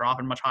 which are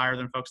often much higher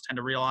than folks tend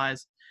to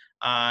realize,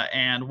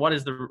 and what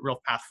is the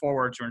real path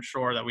forward to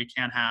ensure that we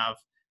can have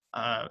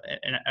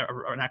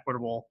an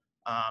equitable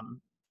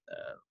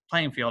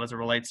playing field as it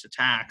relates to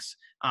tax,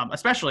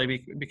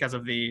 especially because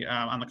of the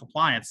on the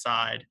compliance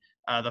side,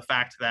 the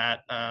fact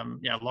that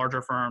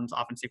larger firms,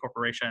 often C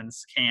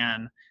corporations,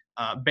 can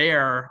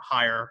bear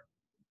higher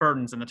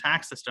burdens in the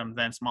tax system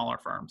than smaller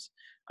firms.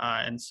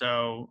 And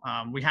so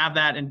we have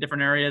that in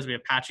different areas. We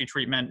have patchy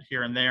treatment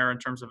here and there in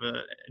terms of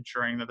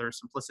ensuring that there's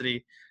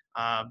simplicity,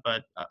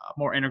 but a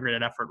more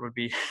integrated effort would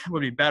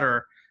be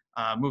better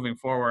moving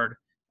forward,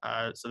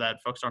 so that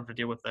folks don't have to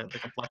deal with the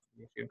complexity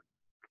issue.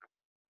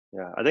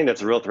 Yeah, I think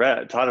that's a real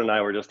threat. Todd and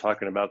I were just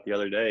talking about the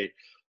other day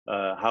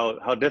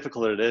how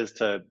difficult it is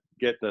to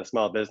get the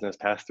small business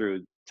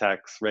pass-through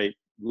tax rate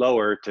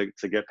lower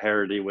to get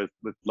parity with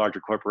larger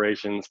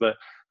corporations, but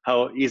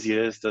how easy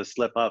it is to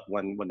slip up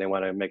when they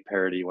want to make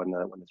parity when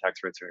the tax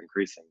rates are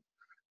increasing.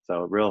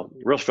 So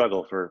real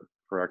struggle for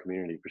our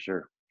community for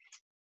sure.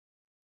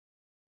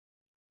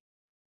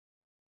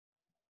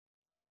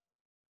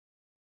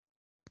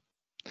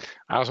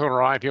 I also want to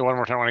remind people one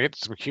more time, I want to get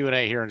to some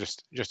Q&A here in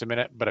just a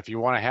minute, but if you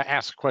want to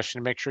ask a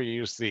question, make sure you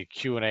use the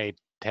Q&A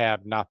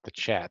tab, not the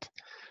chat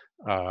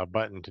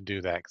button to do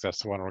that, because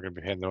that's the one we're going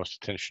to be paying the most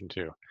attention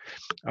to.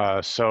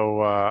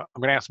 So I'm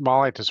going to ask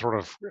Molly to sort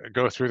of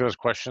go through those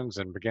questions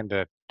and begin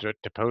to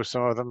pose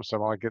some of them. So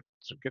Molly,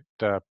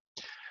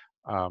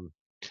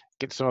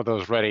 get some of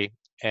those ready,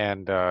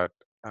 and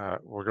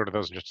we'll go to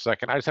those in just a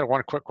second. I just had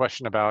one quick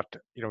question about,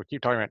 we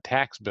keep talking about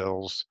tax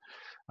bills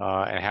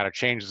and how to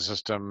change the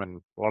system, and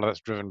a lot of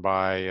that's driven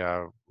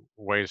by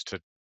ways to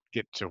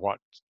get to what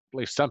at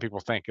least some people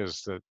think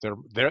is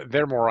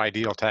their more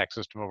ideal tax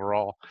system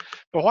overall.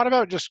 But what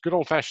about just good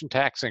old-fashioned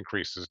tax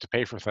increases to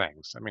pay for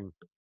things? I mean,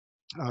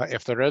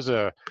 if there is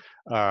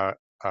an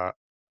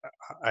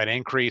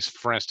increase,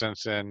 for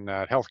instance, in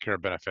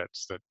healthcare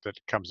benefits that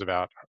comes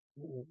about,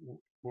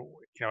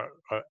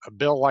 a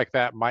bill like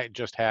that might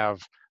just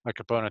have a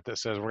component that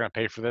says we're going to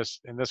pay for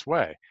this in this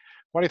way.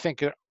 What do you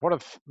think? What are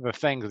the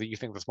things that you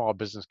think the small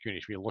business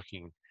community should be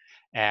looking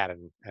at,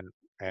 and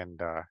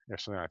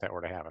if something like that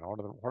were to happen,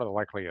 what are the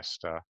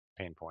likeliest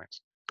pain points?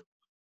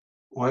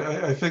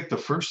 Well, I think the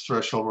first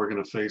threshold we're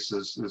going to face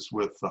is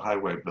with the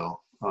highway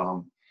bill.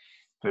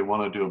 They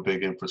want to do a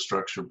big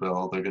infrastructure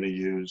bill. They're going to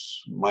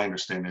use, my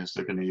understanding is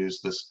they're going to use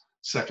this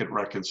second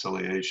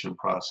reconciliation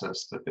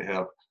process that they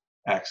have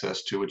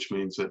access to, which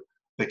means that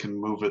they can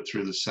move it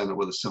through the Senate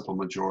with a simple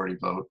majority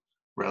vote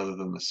rather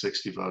than the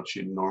 60 votes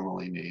you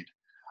normally need.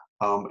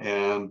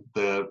 And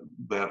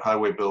that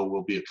highway bill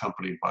will be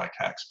accompanied by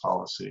tax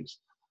policies.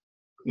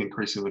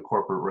 Increasing the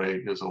corporate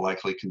rate is a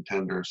likely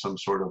contender. Some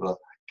sort of a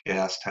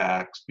gas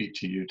tax,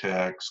 BTU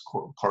tax,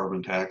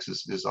 carbon tax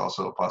is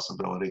also a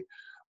possibility.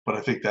 But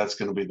I think that's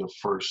going to be the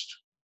first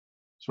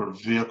sort of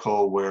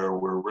vehicle where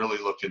we're really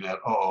looking at,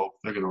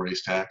 they're going to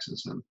raise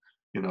taxes. And,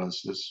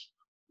 as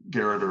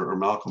Garrett or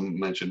Malcolm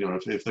mentioned,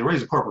 if they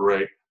raise the corporate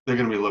rate, they're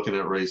going to be looking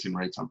at raising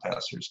rates on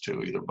pass-throughs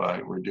too, either by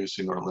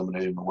reducing or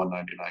eliminating the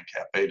 199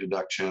 Cap A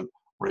deduction,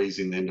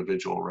 raising the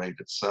individual rate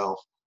itself,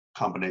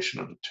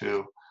 combination of the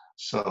two.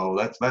 So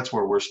that's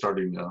where we're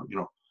starting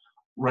to,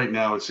 right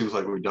now it seems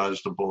like we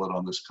dodged a bullet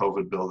on this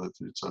COVID bill that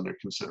it's under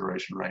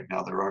consideration right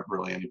now. There aren't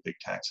really any big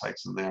tax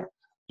hikes in there.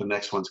 The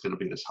next one's going to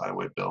be this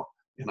highway bill,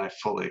 and I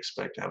fully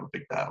expect to have a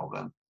big battle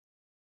then.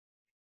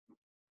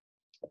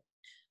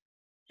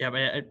 Yeah, but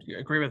I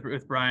agree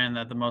with Brian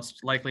that the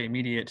most likely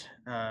immediate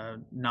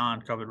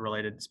non-COVID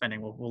related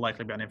spending will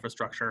likely be on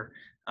infrastructure,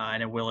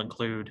 and it will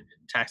include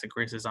tax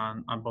increases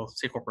on both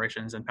C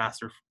corporations and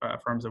pass-through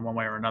firms in one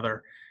way or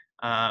another.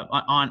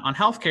 On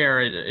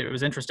healthcare, it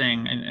was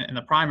interesting. In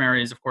the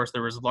primaries, of course,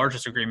 there was the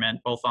largest agreement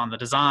both on the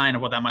design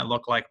of what that might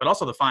look like, but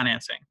also the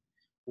financing,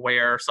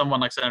 where someone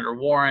like Senator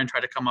Warren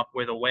tried to come up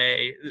with a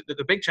way.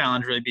 The big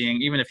challenge really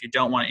being, even if you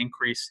don't want to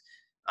increase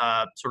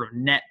sort of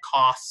net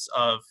costs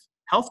of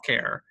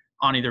healthcare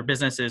on either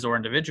businesses or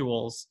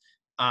individuals,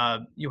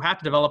 you have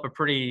to develop a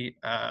pretty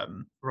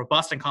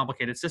robust and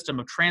complicated system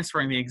of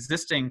transferring the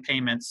existing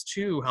payments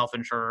to health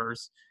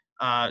insurers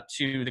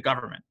to the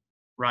government,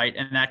 right?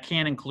 And that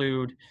can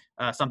include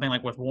something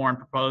like what Warren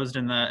proposed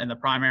in the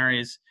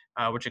primaries,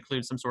 which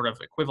includes some sort of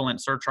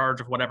equivalent surcharge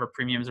of whatever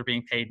premiums are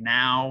being paid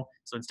now.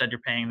 So instead,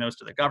 you're paying those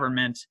to the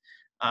government.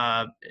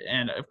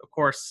 And of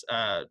course,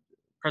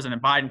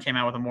 President Biden came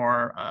out with a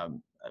more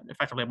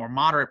effectively a more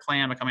moderate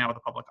plan, but coming out with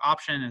a public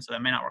option, and so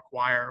that may not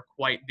require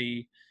quite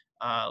the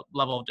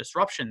level of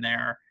disruption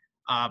there.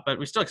 But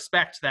we still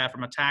expect that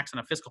from a tax and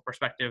a fiscal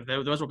perspective,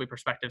 those will be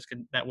perspectives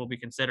that will be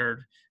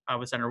considered,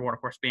 with Senator Warren,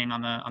 of course, being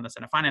on the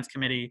Senate Finance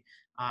Committee.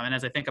 And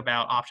as I think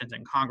about options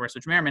in Congress,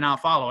 which may or may not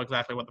follow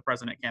exactly what the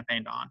president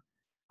campaigned on.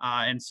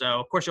 And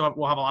so, of course, we'll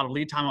have a lot of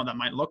lead time on what that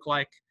might look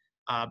like.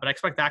 But I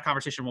expect that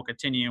conversation will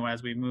continue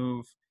as we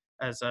move,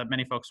 as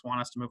many folks want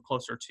us to move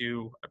closer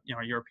to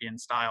a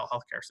European-style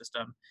healthcare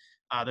system.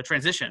 The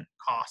transition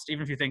cost,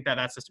 even if you think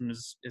that system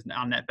is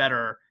now net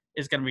better,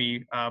 is going to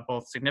be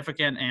both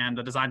significant, and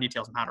the design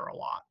details matter a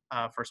lot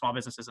for small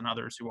businesses and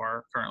others who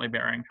are currently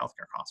bearing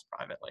healthcare costs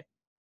privately.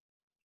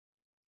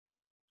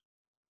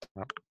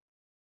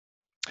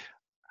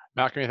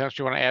 Malcolm, anything else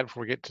you want to add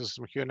before we get to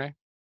some Q&A?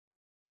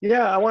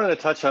 Yeah, I wanted to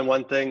touch on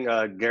one thing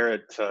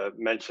Garrett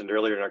mentioned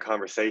earlier in our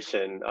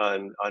conversation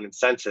on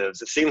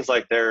incentives. It seems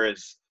like there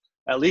is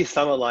at least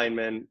some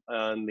alignment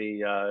on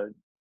the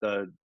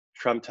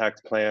Trump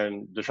tax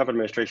plan, the Trump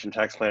administration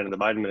tax plan, and the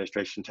Biden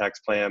administration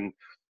tax plan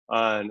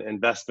on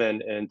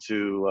investment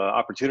into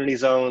opportunity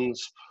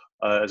zones,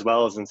 as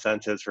well as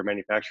incentives for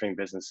manufacturing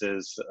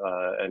businesses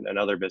and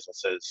other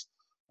businesses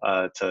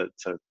to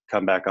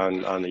come back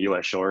on the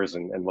U.S. shores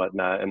and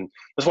whatnot. And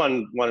just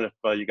wondered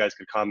if you guys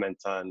could comment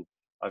on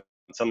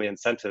some of the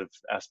incentive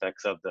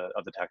aspects of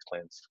the tax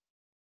plans.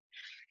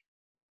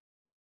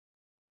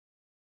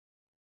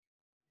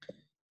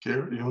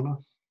 Garrett, you wanna?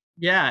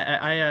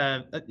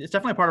 Yeah, it's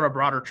definitely part of a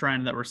broader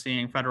trend that we're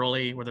seeing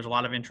federally, where there's a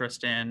lot of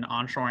interest in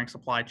onshoring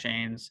supply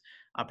chains.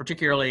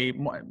 Particularly,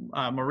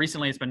 more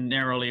recently, it's been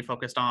narrowly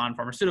focused on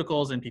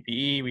pharmaceuticals and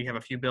PPE. We have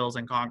a few bills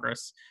in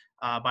Congress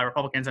by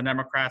Republicans and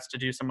Democrats to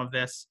do some of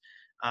this.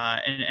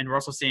 And we're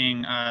also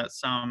seeing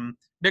some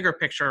bigger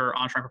picture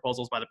onshoring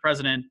proposals by the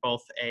president,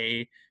 both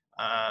a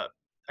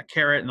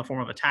carrot in the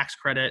form of a tax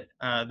credit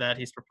that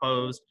he's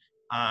proposed,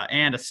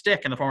 and a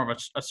stick in the form of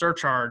a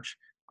surcharge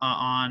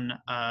on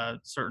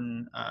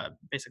certain,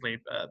 basically,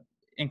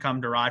 income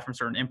derived from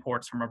certain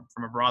imports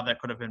from abroad that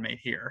could have been made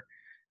here.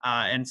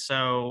 And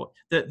so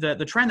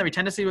the trend that we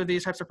tend to see with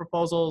these types of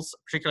proposals,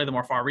 particularly the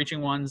more far-reaching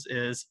ones,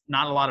 is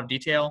not a lot of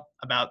detail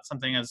about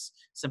something as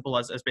simple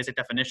as basic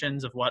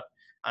definitions of what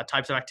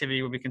types of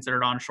activity would be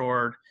considered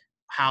onshored,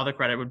 how the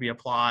credit would be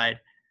applied.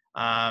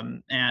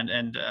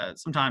 And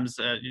sometimes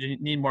you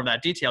need more of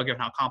that detail,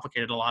 given how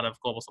complicated a lot of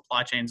global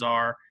supply chains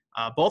are,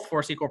 both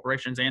for C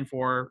corporations and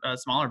for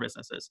smaller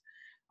businesses.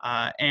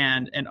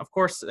 And of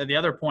course, the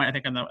other point I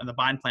think in the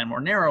Biden plan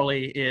more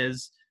narrowly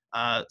is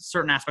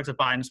certain aspects of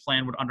Biden's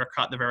plan would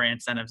undercut the very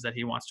incentives that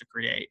he wants to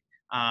create.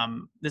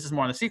 This is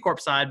more on the C Corp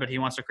side, but he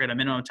wants to create a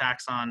minimum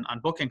tax on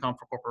book income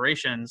for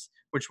corporations,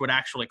 which would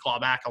actually claw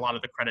back a lot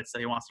of the credits that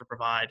he wants to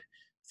provide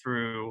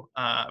through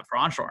for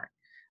onshoring.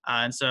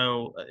 And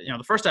so,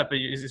 the first step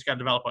is you've got to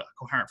develop a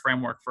coherent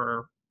framework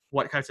for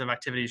what types of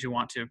activities you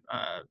want to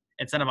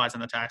incentivize in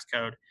the tax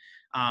code.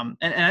 And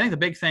I think the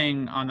big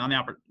thing on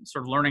the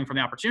sort of learning from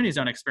the opportunity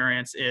zone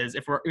experience is,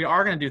 if we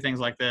are going to do things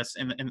like this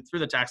through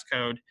the tax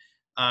code,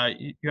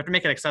 you have to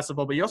make it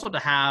accessible, but you also have to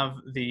have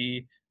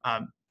the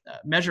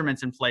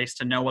measurements in place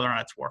to know whether or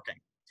not it's working.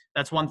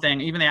 That's one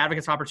thing. Even the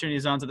advocates for opportunity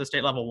zones at the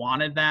state level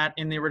wanted that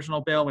in the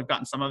original bill. We've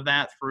gotten some of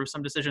that through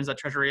some decisions that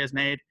Treasury has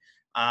made.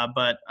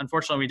 But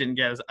unfortunately, we didn't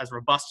get as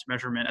robust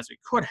measurement as we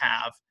could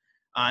have.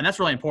 And that's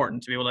really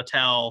important to be able to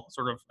tell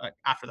sort of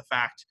after the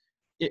fact,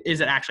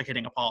 is it actually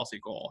hitting a policy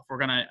goal? If we're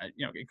going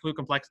to include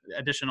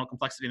additional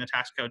complexity in the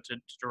tax code to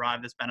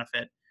derive this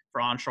benefit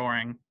for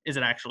onshoring, is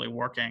it actually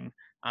working?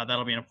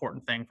 That'll be an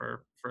important thing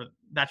for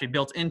that to be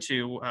built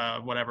into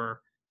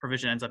whatever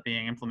provision ends up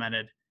being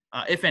implemented,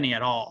 if any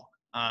at all,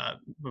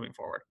 moving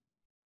forward.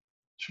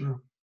 Sure.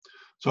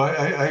 So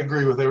I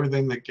agree with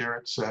everything that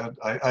Garrett said.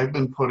 I've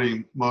been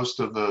putting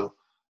most of the,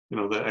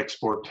 the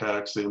export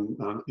tax,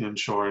 the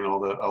inshoring, all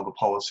the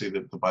policy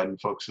that the Biden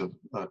folks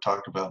have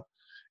talked about,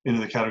 into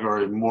the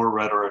category of more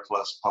rhetoric,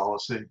 less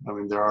policy. I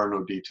mean, there are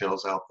no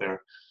details out there.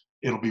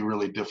 it'll be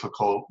really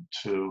difficult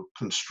to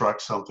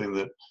construct something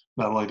that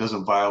not only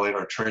doesn't violate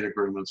our trade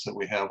agreements that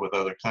we have with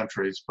other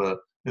countries, but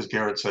as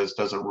Garrett says,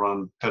 doesn't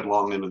run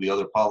headlong into the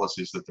other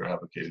policies that they're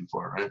advocating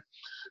for, right?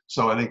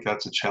 So I think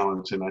that's a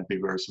challenge, and I'd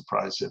be very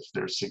surprised if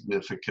there's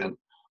significant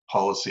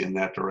policy in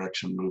that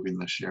direction moving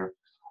this year.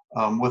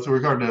 With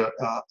regard to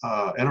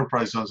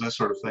enterprise zones, that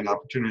sort of thing,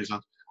 opportunity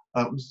zones,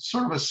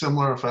 sort of a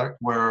similar effect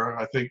where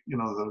I think, you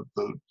know,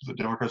 the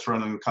Democrats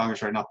running in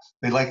Congress right now,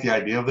 they like the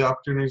idea of the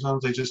opportunity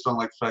zones. They just don't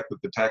like the fact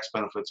that the tax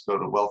benefits go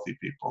to wealthy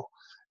people.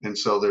 And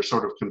so they're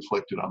sort of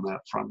conflicted on that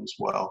front as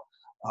well.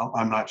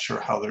 I'm not sure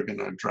how they're going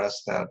to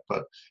address that,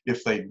 but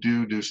if they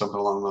do something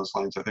along those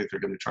lines, I think they're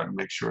going to try to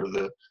make sure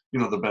that, you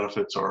know, the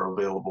benefits are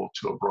available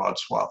to a broad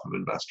swath of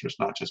investors,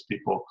 not just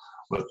people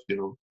with, you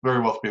know, very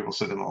wealthy people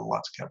sitting on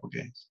lots of capital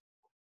gains.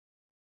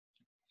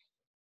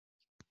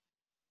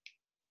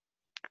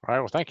 All right,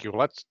 well, thank you.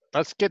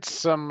 Let's get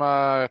some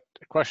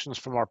questions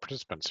from our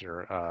participants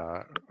here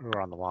who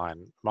are on the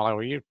line. Molly,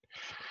 will you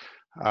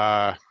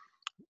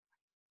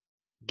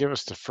give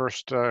us the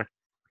first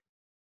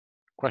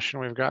question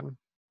we've gotten?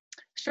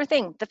 Sure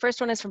thing. The first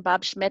one is from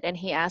Bob Schmidt, and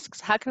he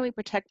asks, how can we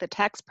protect the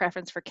tax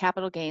preference for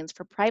capital gains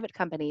for private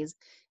companies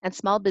and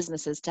small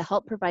businesses to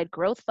help provide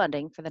growth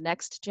funding for the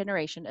next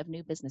generation of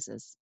new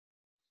businesses?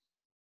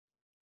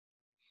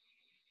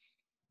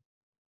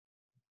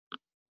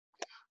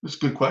 That's a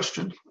good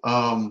question.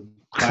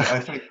 I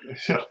think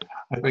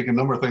I think a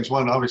number of things.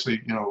 One,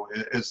 obviously, you know,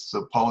 as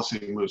the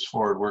policy moves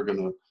forward, we're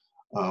going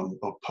to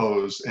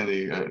oppose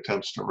any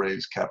attempts to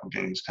raise capital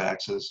gains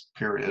taxes,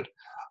 period.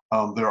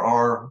 There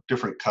are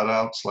different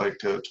cutouts, like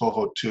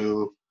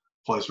 1202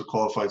 applies for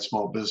qualified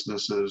small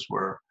businesses,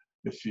 where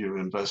if you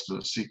invest in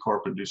a C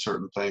Corp and do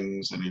certain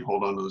things and you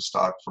hold on to the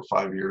stock for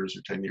 5 years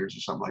or 10 years or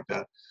something like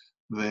that,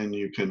 then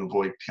you can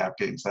avoid cap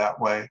gains that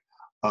way.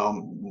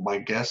 My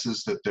guess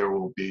is that there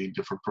will be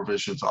different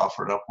provisions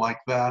offered up like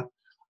that.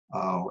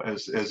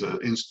 As an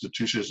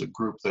institution, as a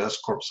group, the S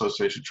Corp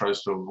Association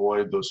tries to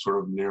avoid those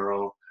sort of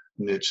narrow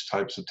niche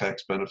types of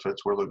tax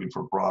benefits. We're looking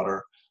for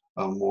broader,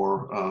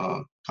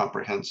 more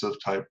comprehensive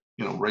type,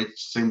 you know,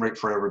 same rate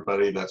for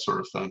everybody, that sort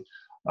of thing.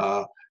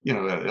 You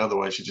know,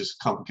 otherwise you just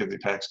complicate the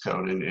tax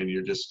code and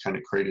you're just kind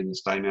of creating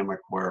this dynamic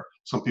where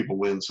some people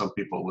win, some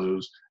people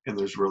lose, and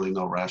there's really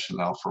no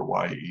rationale for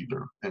why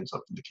either ends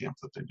up in the camp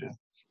that they do.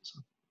 So.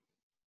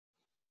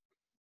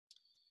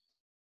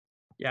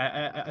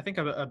 Yeah, I think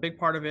a big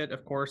part of it,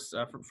 of course,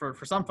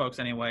 for some folks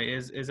anyway,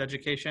 is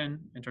education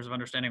in terms of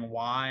understanding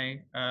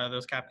why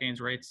those cap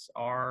gains rates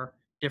are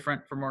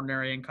different from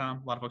ordinary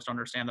income. A lot of folks don't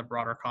understand the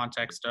broader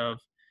context of,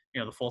 you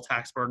know, the full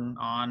tax burden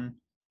on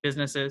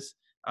businesses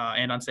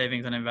and on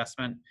savings and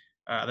investment.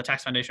 The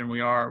Tax Foundation,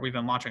 we've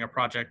been launching a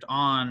project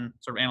on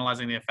sort of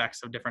analyzing the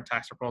effects of different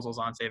tax proposals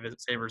on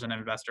savers and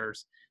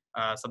investors.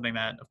 Something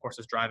that, of course,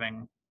 is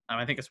driving.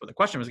 I think that's what the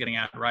question was getting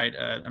at, right?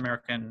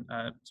 American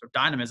sort of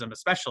dynamism,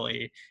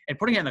 especially, and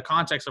putting it in the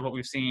context of what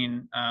we've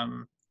seen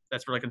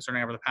that's really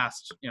concerning over the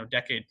past, you know,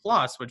 decade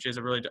plus, which is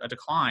a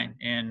decline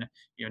in,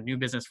 you know, new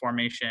business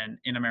formation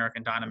in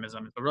American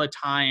dynamism. But really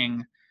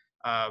tying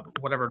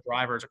whatever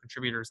drivers or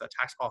contributors that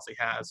tax policy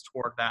has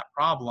toward that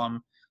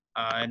problem,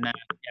 and that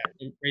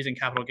raising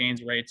capital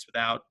gains rates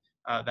without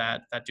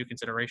that due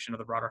consideration of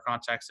the broader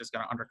context is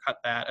going to undercut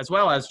that, as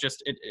well as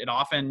just it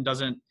often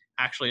doesn't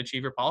actually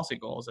achieve your policy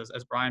goals.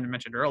 As Brian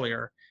mentioned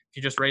earlier, if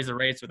you just raise the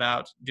rates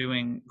without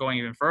going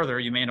even further,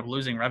 you may end up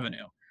losing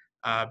revenue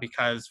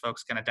because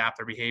folks can adapt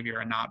their behavior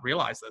and not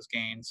realize those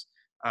gains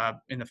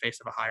in the face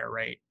of a higher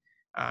rate.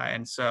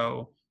 And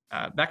so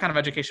that kind of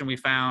education we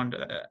found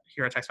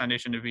here at Tax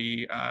Foundation to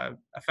be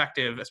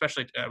effective,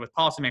 especially with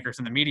policymakers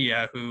in the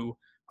media who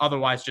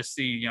otherwise just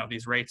see, you know,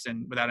 these rates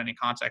and without any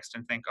context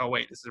and think, oh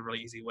wait, this is a really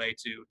easy way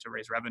to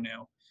raise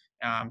revenue.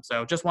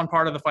 So just one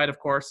part of the fight, of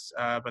course,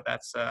 but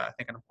that's I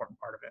think an important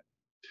part of it.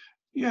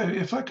 Yeah,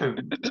 if I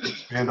could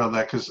expand on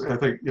that, because I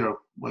think, you know,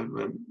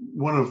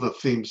 one of the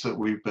themes that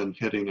we've been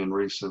hitting in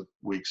recent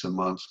weeks and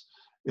months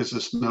is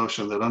this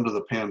notion that under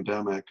the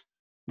pandemic,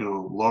 you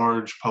know,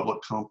 large public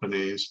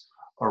companies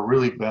are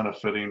really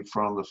benefiting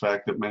from the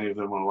fact that many of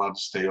them are allowed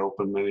to stay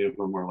open. Many of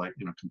them are like,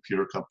 you know,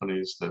 computer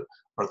companies that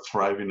are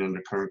thriving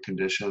under current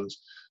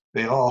conditions.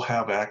 They all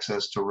have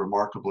access to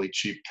remarkably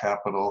cheap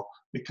capital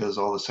because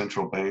all the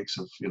central banks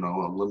have, you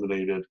know,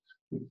 eliminated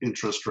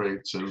interest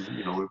rates, and,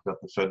 you know, we've got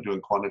the Fed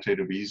doing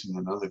quantitative easing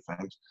and other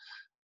things.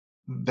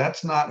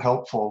 That's not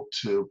helpful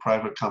to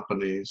private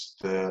companies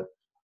that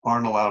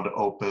aren't allowed to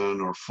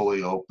open or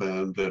fully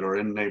open, that are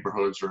in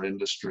neighborhoods or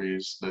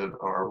industries that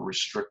are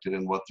restricted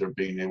in what they're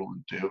being able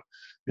to do.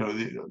 You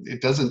know, it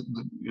doesn't,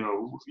 you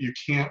know, you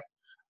can't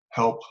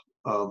help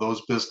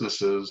those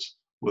businesses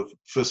with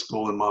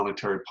fiscal and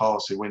monetary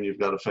policy when you've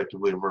got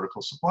effectively a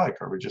vertical supply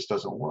curve. It just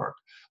doesn't work.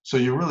 So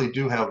you really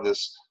do have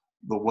this,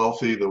 the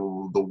wealthy, the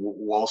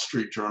Wall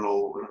Street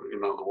Journal, you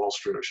know, the Wall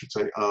Street, I should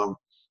say, you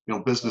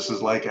know,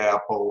 businesses like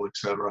Apple, et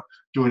cetera,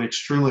 doing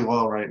extremely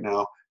well right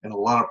now, and a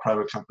lot of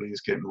private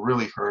companies getting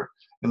really hurt.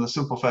 And the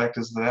simple fact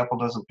is that Apple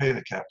doesn't pay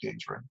the cap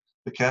gains rate.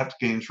 The capped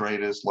gains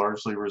rate is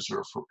largely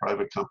reserved for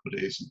private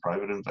companies and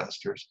private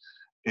investors.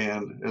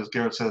 And as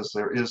Garrett says,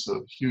 there is a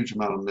huge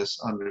amount of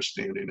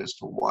misunderstanding as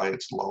to why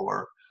it's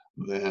lower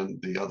than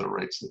the other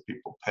rates that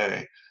people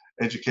pay.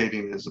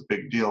 Educating is a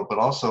big deal, but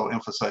also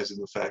emphasizing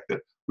the fact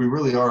that we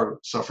really are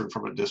suffering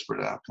from a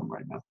disparate outcome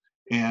right now.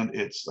 And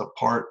it's a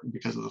part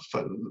because of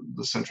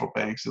the central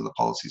banks and the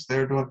policies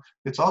they're doing.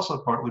 It's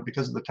also partly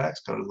because of the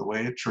tax code and the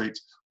way it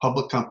treats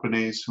public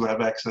companies who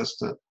have access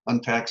to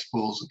untaxed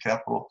pools of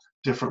capital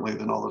differently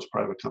than all those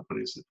private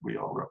companies that we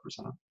all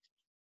represent.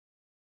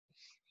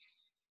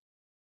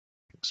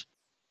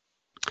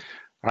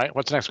 All right,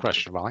 what's the next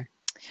question, Molly?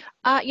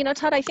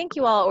 Todd, I think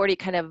you all already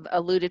kind of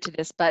alluded to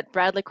this, but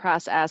Bradley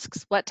Cross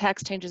asks, what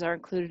tax changes are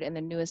included in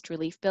the newest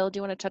relief bill? Do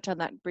you want to touch on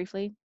that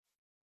briefly?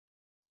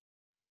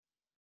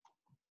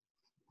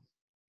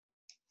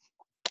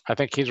 I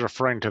think he's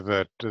referring to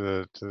the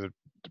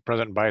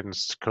President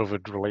Biden's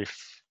COVID relief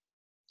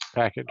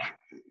package.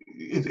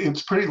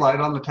 It's pretty light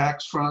on the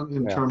tax front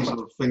in terms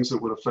of things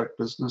that would affect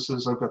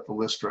businesses. I've got the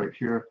list right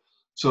here.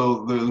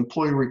 So the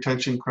employee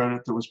retention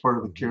credit that was part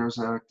of the CARES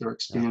Act, they're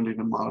expanding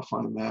and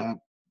modifying that.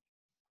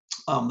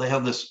 They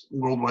have this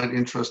worldwide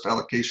interest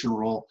allocation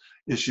rule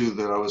issue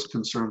that I was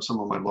concerned some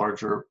of my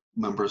larger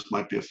members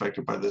might be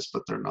affected by this,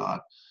 but they're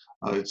not.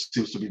 It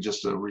seems to be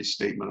just a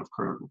restatement of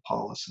current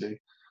policy.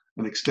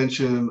 An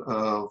extension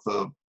of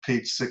the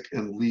paid sick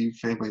and leave,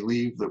 family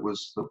leave, that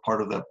was the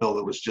part of that bill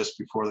that was just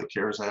before the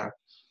CARES Act.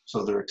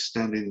 So they're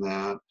extending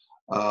that.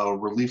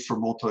 Relief for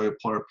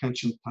multi-employer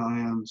pension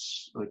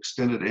plans,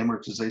 extended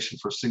amortization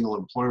for single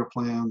employer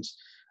plans,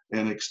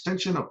 and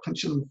extension of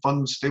pension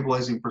fund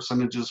stabilizing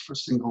percentages for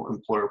single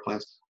employer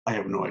plans. I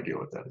have no idea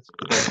what that is.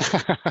 But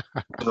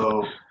that's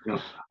so,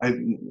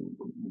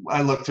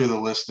 I looked through the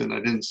list and I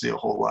didn't see a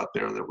whole lot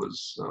there that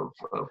was of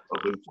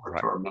import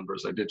to our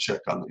members. I did check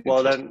on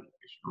the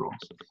rules.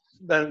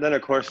 Then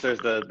of course there's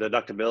the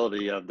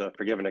deductibility of the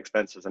forgiven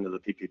expenses under the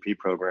PPP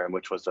program,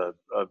 which was a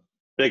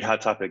big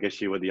hot topic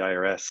issue with the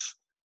IRS.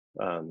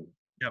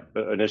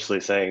 Initially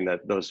saying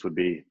that those would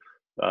be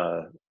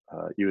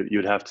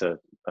you'd have to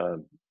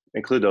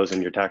include those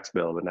in your tax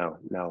bill, but now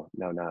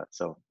not.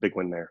 So big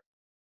win there.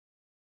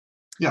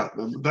 Yeah,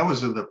 that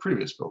was in the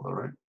previous bill, though,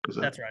 right?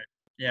 That's right.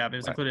 Yeah, it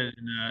was included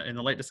in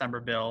the late December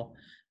bill.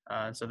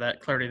 So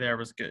that clarity there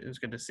was good. It was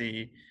good to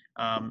see.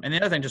 And the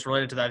other thing, just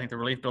related to that, I think the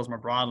relief bills more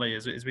broadly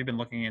is we've been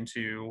looking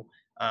into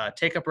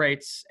take-up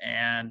rates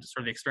and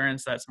sort of the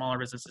experience that smaller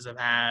businesses have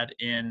had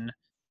in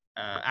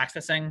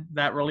accessing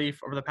that relief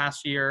over the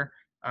past year,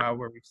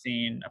 where we've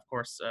seen, of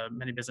course,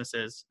 many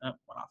businesses. Went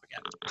off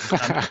again.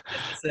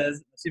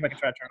 Businesses. Let's see if I can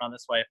try to turn it on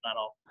this way. If not,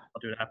 I'll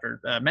do it after.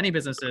 Many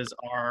businesses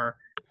are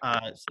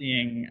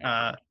seeing.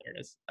 There it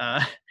is.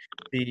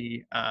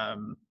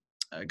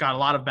 Got a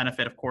lot of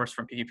benefit, of course,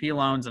 from PPP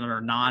loans and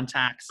other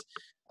non-tax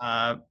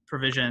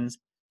provisions,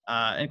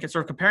 and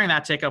sort of comparing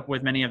that take up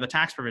with many of the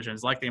tax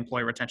provisions, like the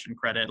employee retention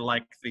credit,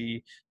 like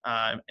the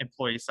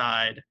employer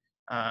side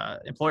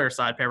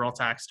payroll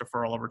tax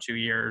deferral over 2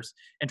 years,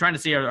 and trying to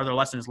see are there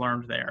lessons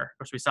learned there. Of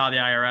course, we saw the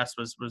IRS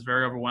was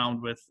very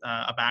overwhelmed with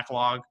a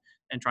backlog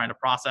and trying to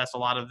process a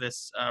lot of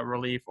this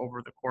relief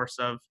over the course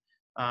of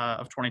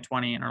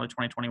 2020 and early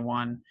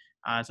 2021.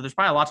 So there's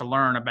probably a lot to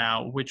learn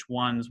about which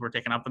ones were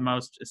taken up the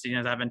most, seen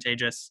as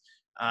advantageous,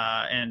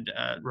 and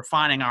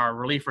refining our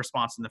relief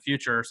response in the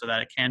future so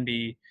that it can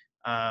be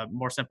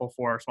more simple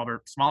for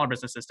smaller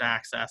businesses to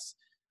access,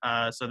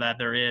 so that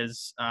there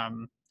is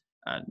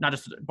not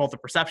just both the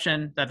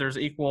perception that there's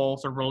equal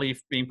sort of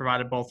relief being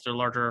provided both to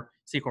larger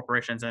C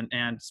corporations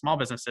and small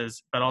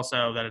businesses, but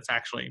also that it's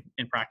actually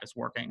in practice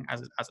working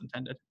as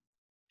intended.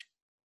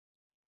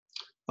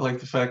 I like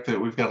the fact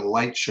that we've got a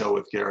light show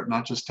with Garrett,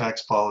 not just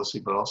tax policy,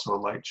 but also a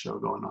light show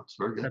going on. It's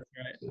very good. That's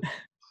right.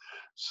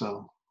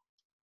 So.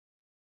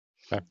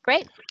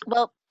 Great.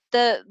 Well,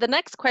 the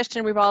next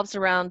question revolves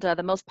around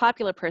the most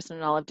popular person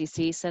in all of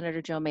DC,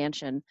 Senator Joe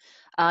Manchin.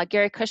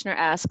 Gary Kushner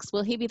asks,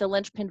 will he be the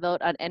linchpin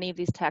vote on any of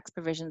these tax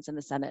provisions in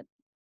the Senate?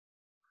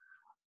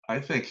 I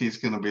think he's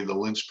going to be the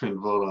linchpin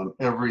vote on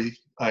every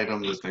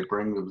item that they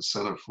bring to the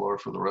Senate floor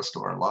for the rest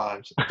of our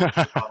lives.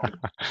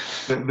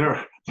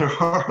 There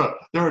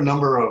are a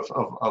number of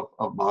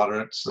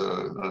moderates,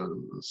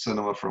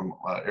 Sinema from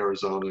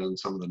Arizona, and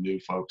some of the new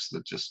folks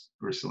that just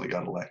recently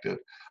got elected,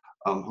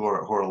 who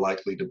are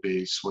likely to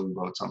be swing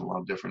votes on a lot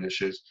of different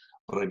issues.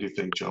 But I do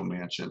think Joe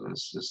Manchin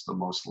is the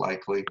most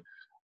likely.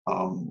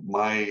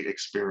 My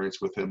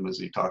experience with him is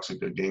he talks a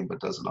good game, but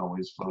doesn't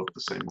always vote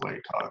the same way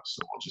he talks.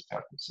 So we'll just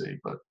have to see.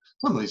 But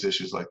some of these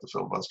issues, like the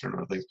filibuster and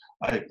other things,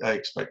 I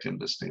expect him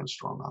to stand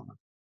strong on them.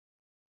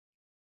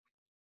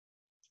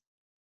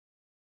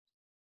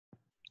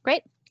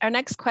 Great. Our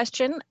next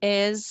question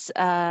is,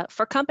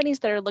 for companies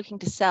that are looking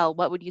to sell,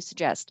 what would you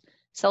suggest?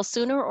 Sell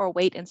sooner or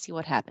wait and see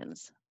what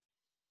happens?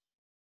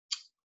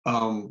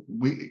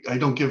 I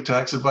don't give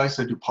tax advice,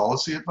 I do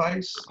policy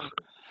advice.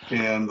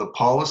 And the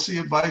policy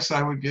advice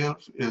I would give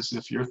is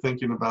if you're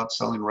thinking about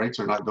selling, rates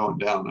are not going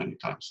down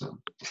anytime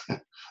soon.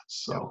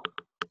 So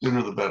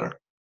sooner the better.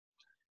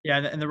 Yeah,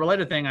 and the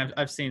related thing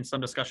I've seen some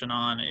discussion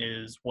on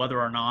is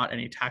whether or not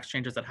any tax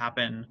changes that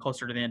happen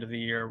closer to the end of the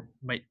year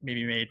might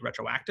be made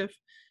retroactive.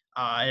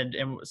 And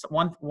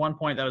one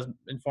point that was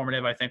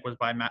informative, I think, was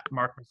by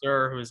Mark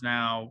Mazur, who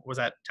was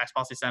at Tax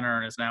Policy Center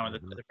and is now in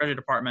the Treasury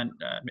Department.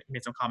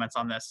 Made some comments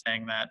on this,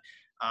 saying that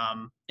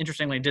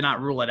interestingly did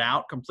not rule it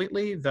out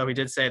completely, though he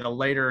did say the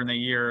later in the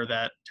year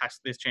that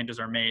these changes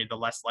are made, the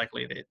less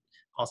likely that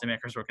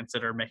policymakers will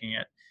consider making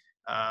it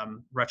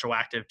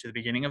retroactive to the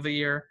beginning of the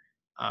year.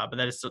 But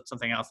that is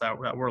something else that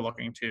we're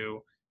looking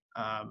to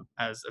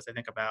as I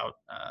think about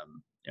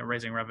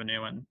raising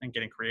revenue and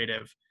getting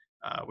creative,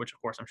 which of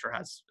course I'm sure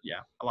has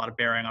a lot of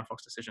bearing on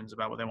folks' decisions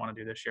about what they want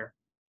to do this year.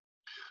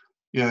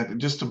 Yeah,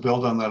 just to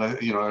build on that,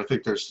 I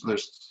think there's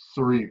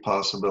three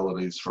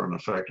possibilities for an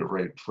effective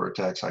rate for a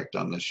tax hike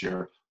done this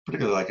year,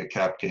 particularly like a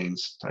cap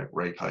gains type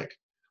rate hike.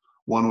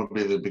 One would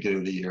be the beginning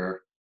of the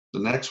year. The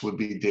next would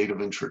be date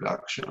of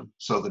introduction.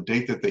 So the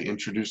date that they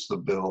introduce the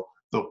bill,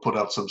 they'll put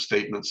out some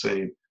statement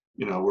saying,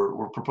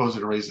 we're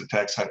proposing to raise the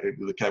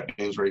the cap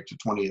gains rate to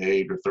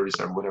 28 or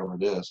 37, whatever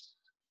it is,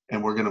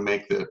 and we're going to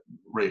make the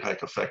rate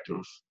hike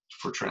effective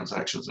for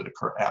transactions that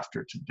occur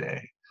after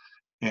today.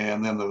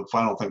 And then the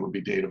final thing would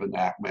be date of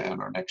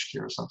enactment or next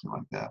year or something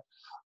like that.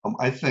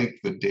 I think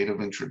the date of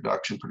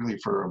introduction, particularly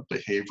for a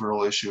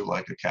behavioral issue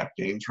like a cap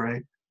gains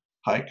rate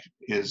hike,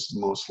 is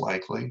most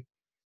likely.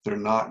 They're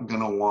not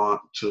going to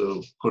want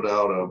to put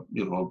out a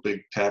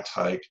big tax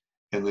hike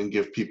and then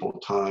give people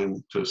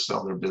time to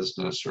sell their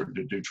business or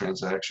to do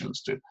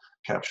transactions to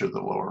capture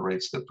the lower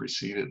rates that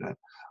preceded it.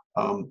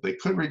 They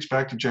could reach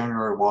back to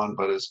January 1,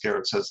 but as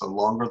Garrett says, the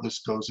longer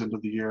this goes into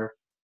the year,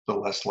 the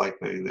less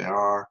likely they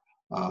are.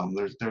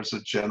 There's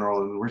a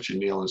general, and Richie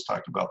Neal has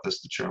talked about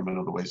this, the chairman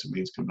of the Ways and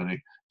Means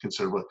Committee,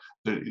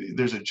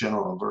 there's a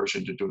general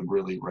aversion to doing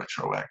really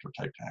retroactive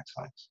type tax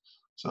hikes.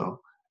 So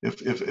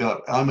if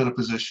I'm in a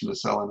position to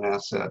sell an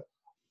asset,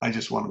 I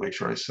just want to make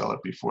sure I sell it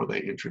before they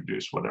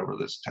introduce whatever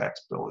this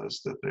tax bill is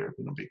that they're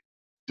going to be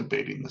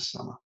debating this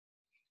summer.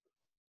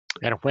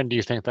 And when do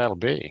you think that'll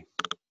be?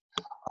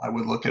 I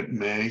would look at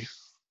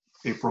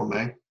April,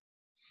 May.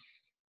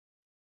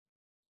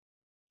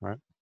 All right.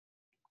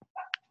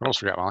 What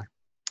else we got, Molly?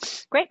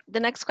 Great. The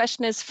next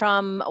question is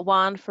from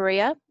Juan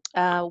Faria.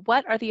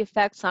 What are the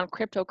effects on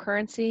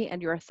cryptocurrency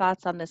and your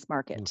thoughts on this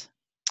market?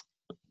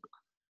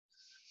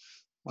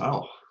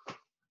 Wow,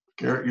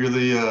 Garrett, you're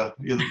the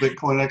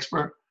Bitcoin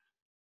expert.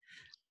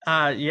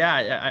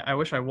 Yeah, I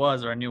wish I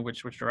was, or I knew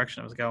which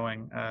direction it was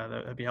going.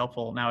 That'd be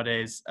helpful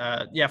nowadays.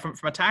 Yeah, from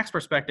a tax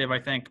perspective, I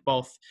think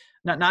both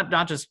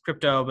not just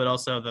crypto, but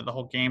also the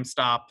whole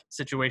GameStop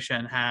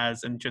situation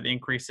has, and to the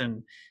increase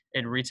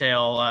in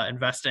retail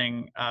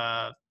investing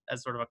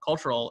as sort of a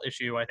cultural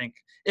issue. I think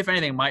if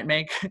anything might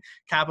make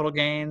capital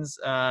gains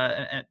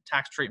and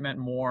tax treatment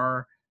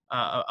more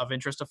of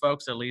interest to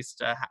folks, at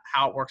least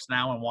how it works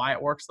now and why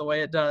it works the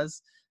way it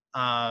does.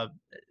 Of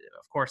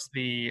course,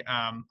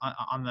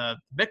 on the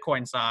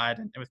Bitcoin side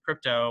and with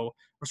crypto,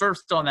 we're sort of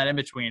still in that in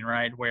between,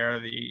 right? Where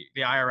the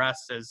IRS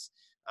is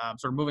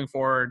sort of moving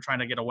forward, trying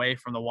to get away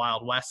from the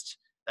Wild West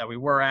that we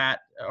were at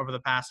over the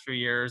past few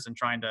years, and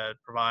trying to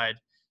provide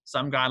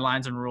some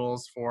guidelines and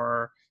rules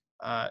for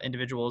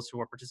individuals who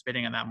are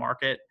participating in that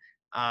market.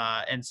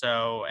 And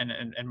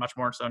much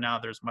more so now,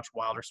 there's much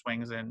wilder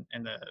swings in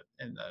the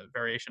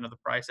variation of the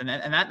price, and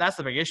that's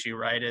the big issue,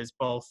 right? Is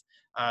both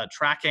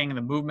tracking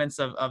the movements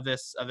of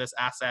this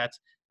asset,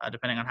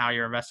 depending on how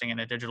you're investing in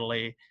it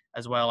digitally,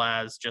 as well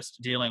as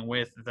just dealing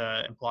with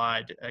the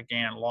implied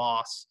gain and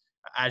loss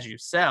as you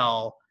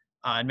sell,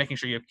 and making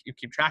sure you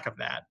keep track of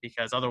that,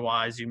 because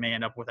otherwise you may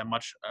end up with a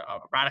much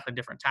radically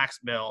different tax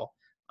bill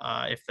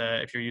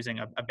if you're using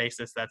a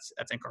basis that's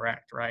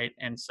incorrect, right?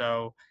 And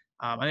so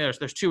I think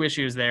there's two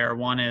issues there.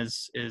 One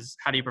is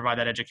how do you provide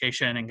that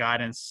education and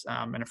guidance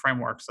and a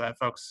framework so that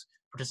folks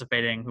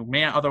participating who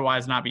may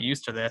otherwise not be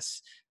used to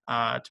this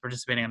to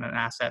participating in an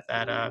asset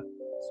that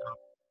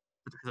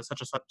has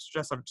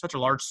such a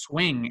large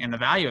swing in the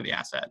value of the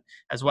asset,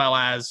 as well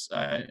as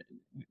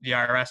the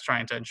IRS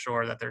trying to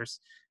ensure that there's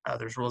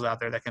rules out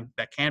there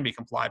that can be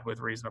complied with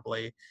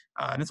reasonably,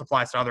 and this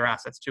applies to other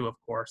assets too, of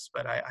course.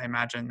 But I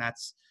imagine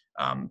that's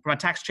from a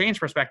tax change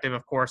perspective.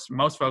 Of course,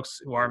 most folks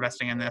who are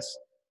investing in this,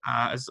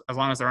 as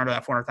long as they're under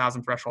that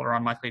 400,000 threshold, are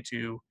unlikely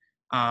to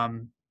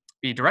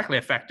be directly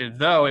affected.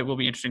 Though it will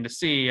be interesting to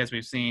see, as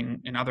we've seen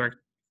in other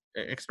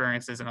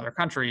experiences in other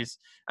countries,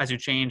 as you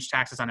change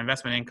taxes on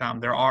investment income,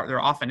 there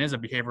often is a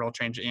behavioral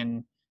change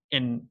in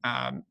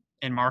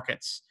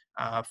markets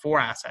for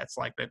assets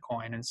like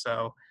Bitcoin. And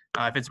so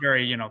if it's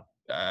very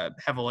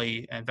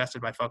heavily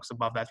invested by folks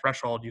above that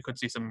threshold, you could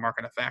see some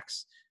market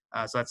effects.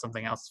 So that's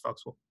something else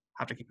folks will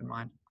have to keep in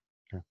mind.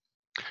 Okay.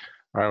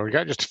 All right, we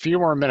got just a few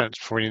more minutes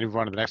before we move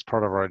on to the next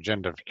part of our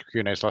agenda for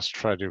Q&A. So let's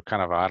try to do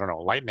kind of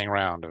lightning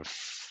round of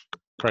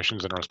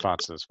questions and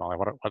responses. Molly,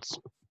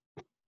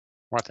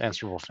 what's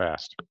answerable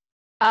fast?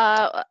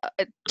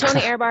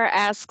 Tony Airbar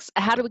asks,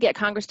 how do we get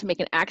Congress to make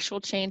an actual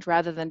change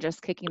rather than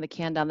just kicking the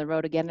can down the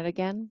road again and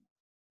again?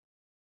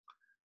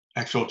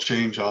 Actual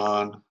change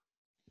on?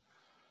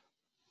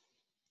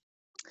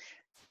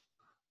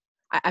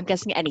 I'm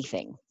guessing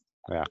anything.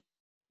 Yeah.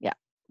 Yeah.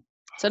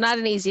 So not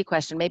an easy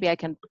question. Maybe I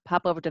can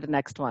pop over to the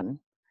next one.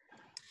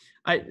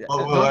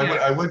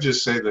 I would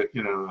just say that,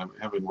 you know,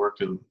 having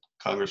worked in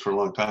Congress for a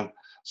long time,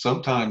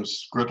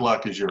 sometimes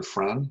gridlock is your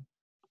friend.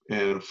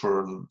 And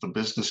for the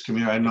business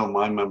community, I know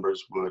my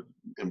members would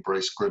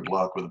embrace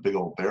gridlock with a big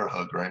old bear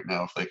hug right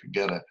now if they could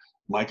get it.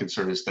 My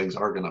concern is things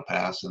are going to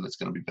pass and it's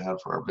going to be bad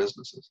for our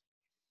businesses.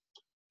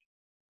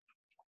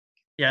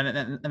 Yeah,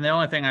 and the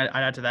only thing I'd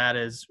add to that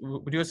is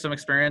we do have some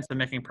experience in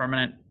making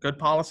permanent good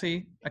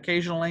policy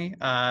occasionally.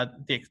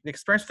 The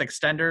experience with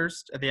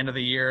extenders at the end of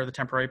the year, the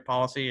temporary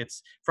policy,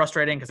 it's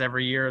frustrating because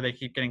every year the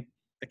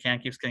can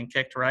keeps getting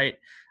kicked, right?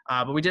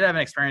 But we did have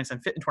an experience in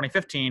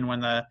 2015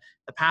 when the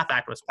PATH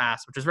Act was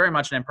passed, which was very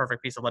much an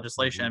imperfect piece of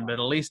legislation, but at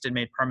least it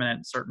made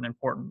permanent certain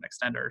important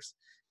extenders.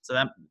 So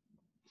that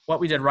what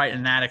we did right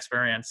in that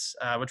experience,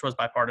 which was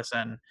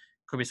bipartisan,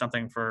 could be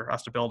something for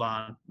us to build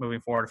on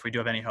moving forward if we do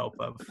have any hope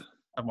of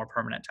a more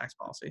permanent tax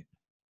policy.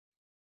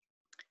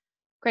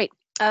 Great.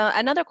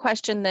 Another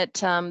question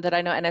that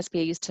I know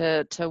NSBA used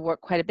to work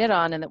quite a bit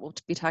on, and that we'll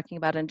be talking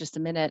about in just a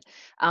minute,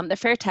 the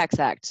Fair Tax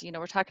Act. You know,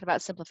 we're talking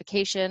about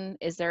simplification.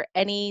 Is there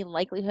any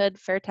likelihood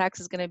fair tax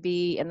is going to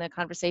be in the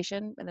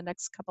conversation in the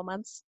next couple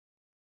months?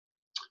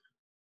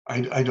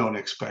 I don't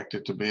expect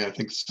it to be. I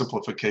think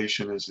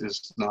simplification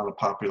is not a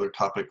popular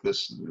topic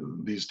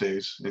these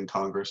days in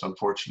Congress,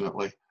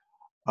 unfortunately.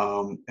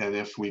 And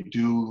if we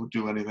do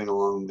anything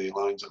along the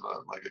lines of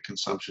like a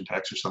consumption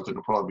tax or something,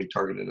 it'll probably be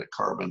targeted at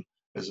carbon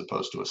as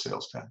opposed to a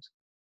sales tax.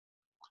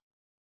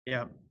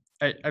 Yeah,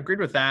 I agreed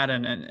with that.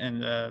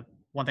 And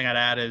one thing I'd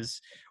add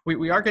is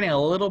we are getting a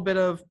little bit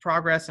of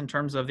progress in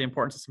terms of the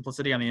importance of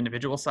simplicity on the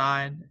individual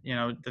side. You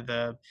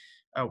know,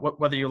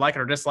 whether you like it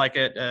or dislike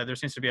it, there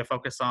seems to be a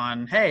focus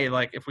on, hey,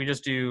 like if we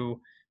just do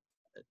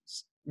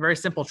very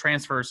simple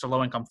transfers to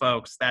low-income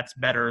folks, that's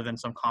better than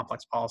some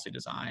complex policy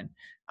design.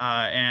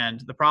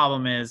 And the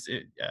problem is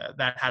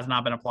that has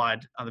not been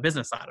applied on the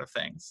business side of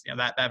things. You know,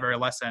 that very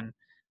lesson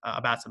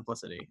about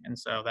simplicity. And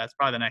so that's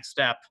probably the next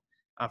step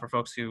for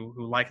folks who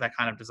like that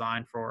kind of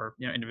design for,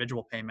 you know,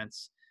 individual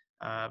payments.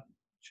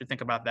 Should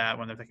think about that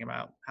when they're thinking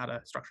about how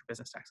to structure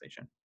business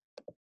taxation.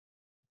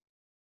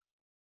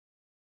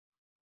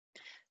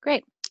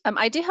 Great.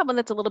 I do have one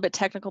that's a little bit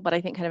technical, but I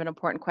think kind of an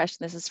important question.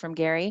 This is from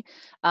Gary.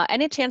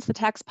 Any chance the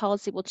tax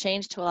policy will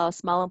change to allow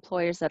small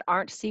employers that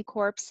aren't C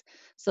Corps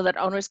so that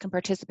owners can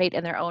participate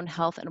in their own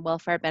health and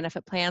welfare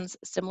benefit plans,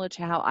 similar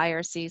to how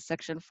IRC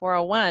Section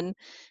 401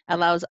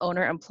 allows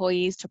owner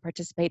employees to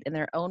participate in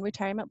their own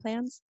retirement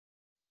plans?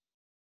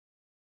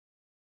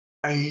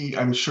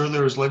 I'm sure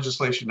there's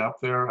legislation out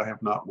there. I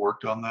have not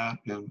worked on that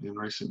in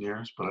recent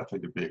years, but I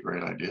think it'd be a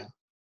great idea.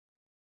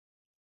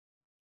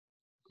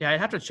 Yeah, I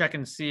have to check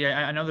and see.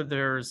 I know that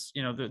there's,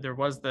 you know, there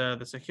was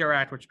the Secure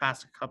Act, which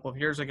passed a couple of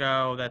years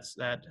ago.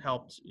 That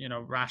helped, you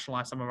know,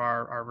 rationalize some of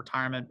our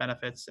retirement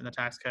benefits in the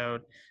tax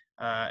code.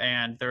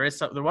 And there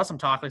was some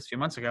talk at least a few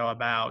months ago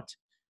about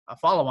a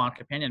follow-on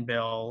companion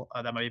bill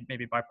that might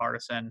maybe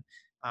bipartisan.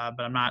 But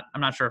I'm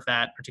not sure if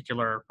that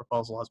particular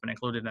proposal has been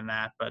included in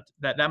that. But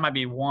that might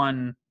be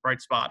one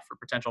bright spot for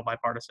potential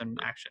bipartisan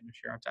action this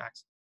year on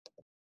tax.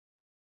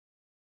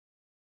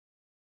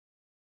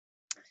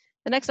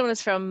 The next one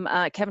is from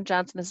Kevin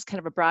Johnson. This is kind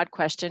of a broad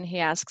question. He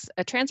asks,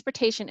 a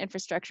transportation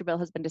infrastructure bill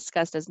has been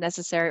discussed as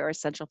necessary or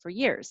essential for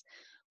years.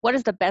 What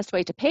is the best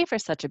way to pay for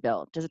such a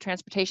bill? Does a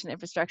transportation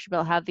infrastructure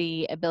bill have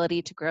the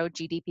ability to grow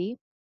GDP?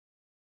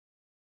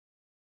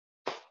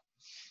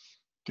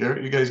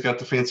 Garrett, you guys got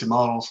the fancy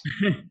models.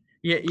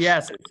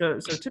 Yes. So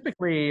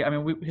typically, I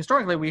mean,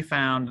 historically we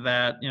found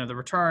that, you know, the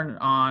return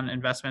on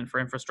investment for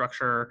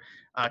infrastructure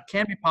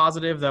can be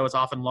positive, though it's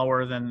often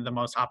lower than the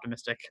most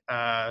optimistic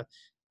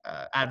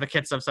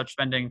advocates of such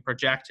spending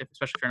project,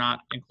 especially if you're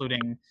not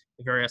including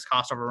the various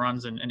cost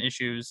overruns and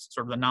issues,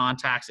 sort of the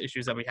non-tax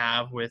issues that we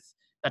have with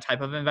that type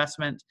of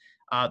investment.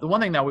 The one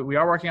thing that we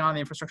are working on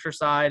the infrastructure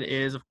side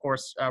is, of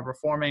course,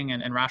 reforming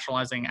and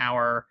rationalizing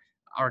our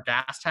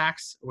gas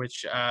tax,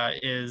 which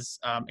is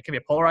it can be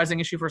a polarizing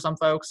issue for some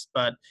folks,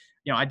 but,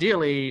 you know,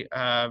 ideally,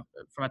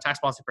 from a tax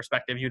policy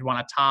perspective, you'd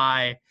want to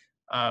tie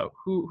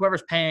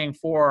whoever's paying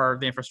for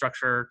the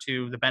infrastructure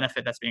to the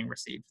benefit that's being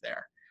received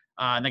there.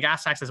 And the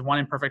gas tax is one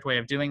imperfect way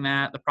of doing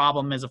that. The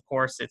problem is, of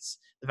course, the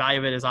value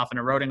of it is often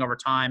eroding over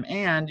time,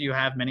 and you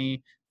have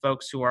many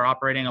folks who are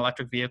operating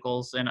electric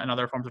vehicles and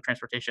other forms of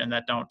transportation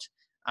that don't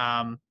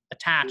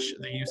attach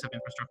the use of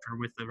infrastructure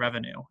with the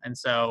revenue. And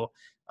so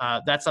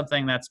that's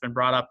something that's been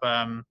brought up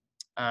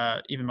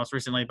even most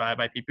recently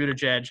by Pete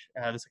Buttigieg,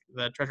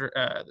 the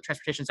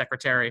transportation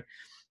secretary.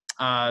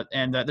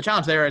 And the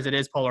challenge there is it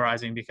is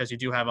polarizing because you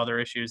do have other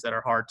issues that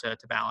are hard to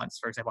balance.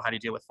 For example, how do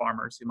you deal with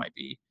farmers who might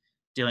be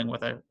dealing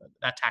with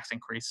that tax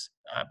increase,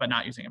 but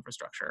not using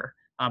infrastructure?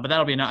 But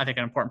that'll be, I think,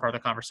 an important part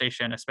of the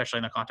conversation, especially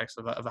in the context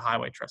of the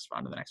Highway Trust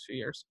Fund in the next few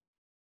years.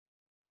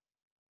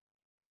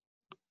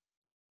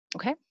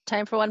 Okay,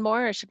 time for one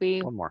more, or should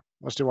we? One more.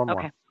 Let's do one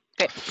more. Okay,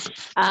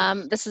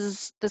 Great.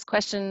 This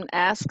question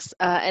asks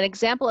an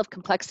example of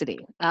complexity.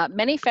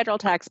 Many federal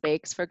tax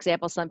breaks, for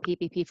example, some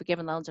PPP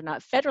forgiven loans are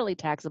not federally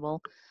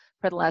taxable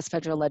per the last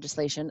federal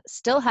legislation,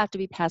 still have to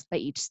be passed by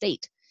each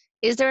state.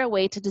 Is there a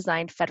way to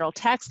design federal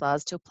tax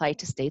laws to apply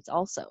to states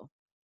also?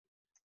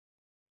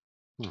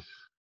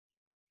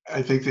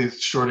 I think the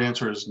short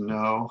answer is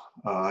no.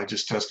 I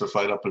just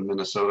testified up in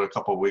Minnesota a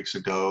couple of weeks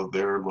ago.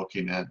 They're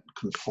looking at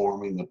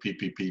conforming the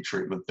PPP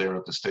treatment there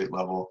at the state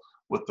level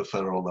with the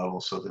federal level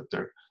so that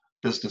their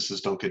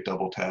businesses don't get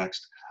double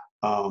taxed.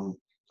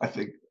 I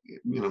think,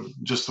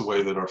 just the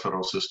way that our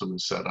federal system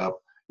is set up,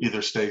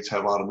 either states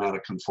have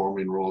automatic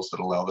conforming rules that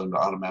allow them to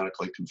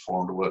automatically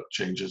conform to what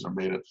changes are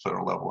made at the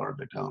federal level, or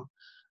they don't.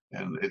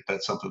 And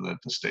that's something that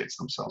the states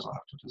themselves will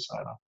have to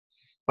decide on.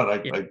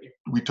 But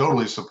we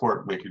totally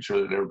support making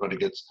sure that everybody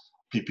gets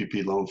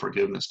PPP loan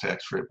forgiveness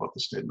tax-free at both the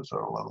state and the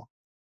federal level.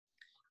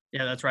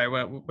 Yeah, that's right.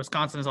 Well,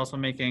 Wisconsin is also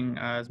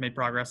has made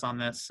progress on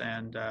this,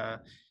 and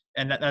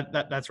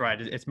that's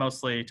right. It's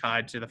mostly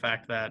tied to the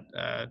fact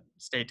that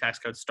state tax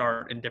codes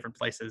start in different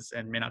places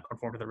and may not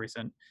conform to the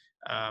recent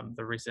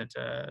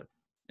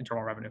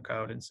Internal Revenue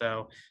Code. And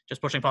so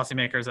just pushing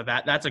policymakers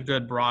that's a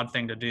good broad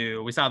thing to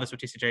do. We saw this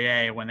with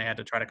TCJA when they had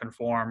to try to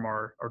conform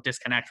or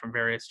disconnect from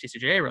various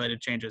TCJA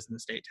related changes in the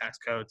state tax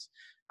codes.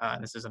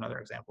 And this is another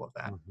example of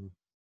that. Mm-hmm.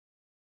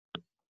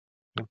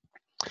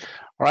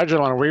 All right,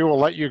 gentlemen, we will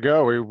let you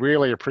go. We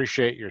really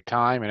appreciate your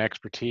time and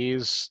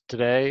expertise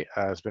today.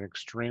 It's been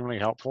extremely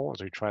helpful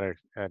as we try to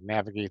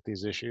navigate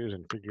these issues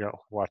and figure out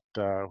where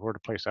to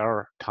place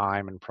our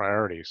time and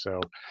priority.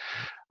 So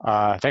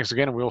thanks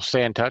again. We'll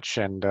stay in touch,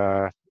 and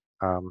good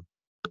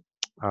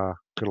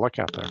luck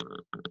out there.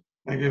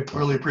 Thank you.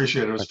 Really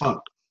appreciate it. It was fun.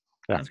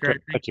 Yeah, that's great.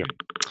 Thank you.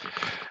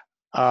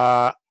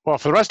 Well,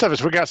 for the rest of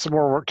us, we got some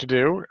more work to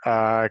do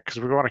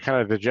because we want to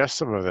kind of digest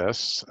some of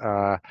this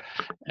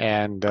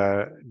and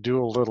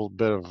do a little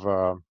bit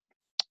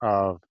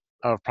of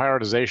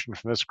prioritization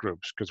from this group.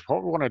 Because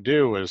what we want to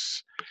do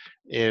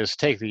is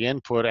take the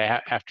input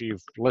after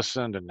you've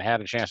listened and had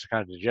a chance to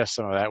kind of digest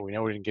some of that. We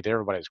know we didn't get to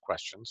everybody's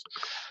questions,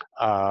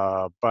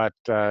 but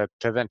to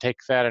then take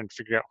that and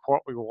figure out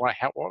what we want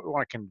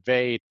to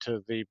convey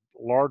to the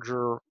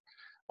larger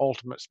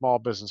ultimate small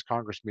business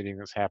Congress meeting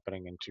that's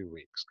happening in 2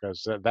 weeks,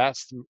 because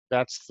that's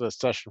the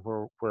session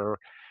where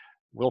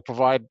we'll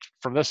provide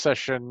from this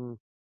session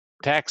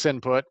tax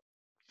input.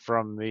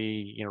 From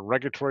the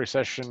regulatory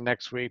session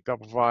next week, they'll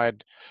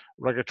provide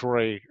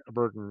regulatory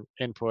burden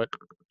input,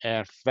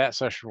 and that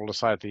session will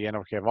decide at the end,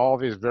 okay, of all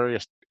these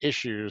various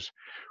issues,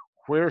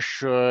 where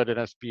should an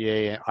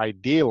SBA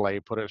ideally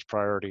put its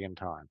priority in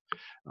time?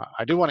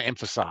 I do want to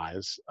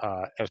emphasize,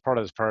 as part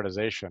of this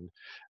prioritization,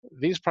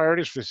 these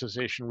priorities for the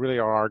association really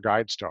are our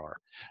guide star,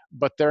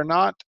 but they're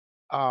not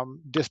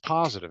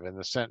dispositive in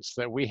the sense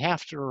that we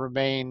have to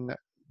remain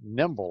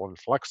nimble and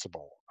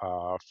flexible.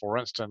 For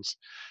instance,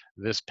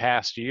 this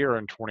past year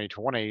in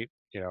 2020,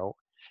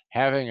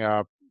 having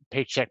a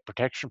paycheck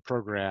protection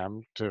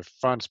program to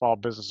fund small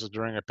businesses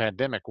during a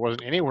pandemic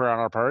wasn't anywhere on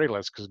our priority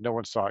list because no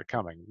one saw it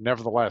coming.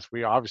 Nevertheless,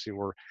 we obviously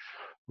were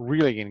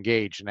really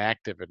engaged and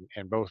active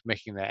in both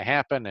making that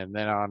happen and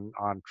then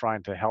on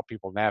trying to help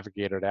people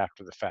navigate it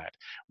after the fact.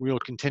 We will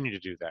continue to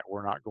do that.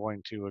 We're not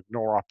going to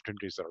ignore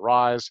opportunities that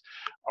arise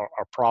or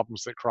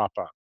problems that crop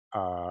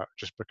up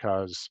just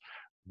because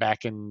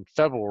back in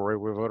February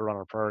we voted on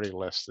a priority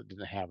list that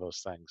didn't have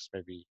those things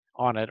maybe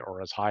on it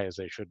or as high as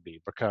they should be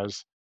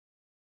because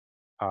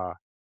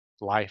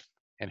life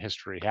and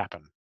history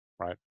happen,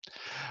 right?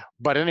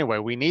 But anyway,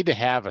 we need to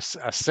have a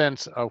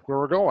sense of where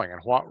we're going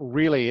and what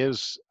really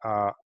is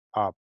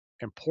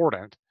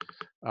important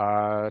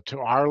to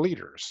our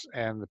leaders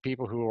and the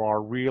people who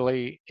are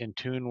really in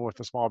tune with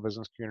the small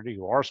business community,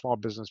 who are small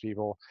business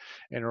people,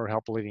 and who are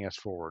help leading us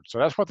forward. So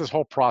that's what this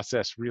whole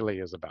process really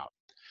is about.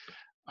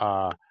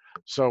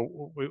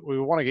 So we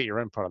want to get your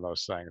input on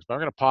those things. But I'm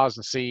going to pause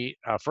and see,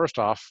 first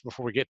off,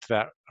 before we get to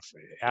that,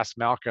 ask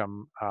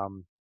Malcolm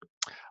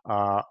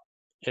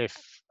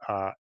if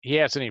he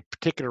has any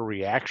particular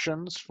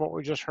reactions to what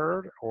we just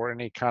heard or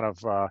any kind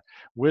of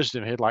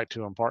wisdom he'd like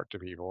to impart to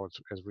people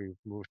as we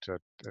move to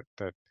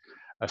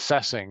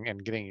assessing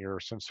and getting your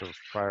sense of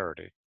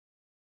priority.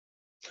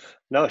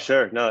 No,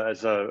 sure. No,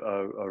 it's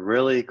a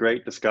really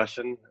great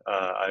discussion.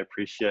 I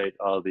appreciate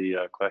all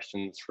the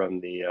questions from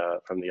the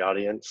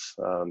audience.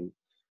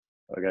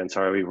 Again,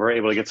 sorry we weren't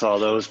able to get to all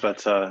those,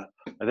 but I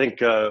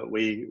think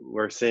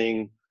we're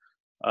seeing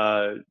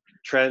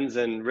trends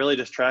and really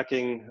just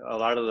tracking a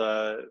lot of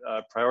the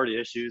priority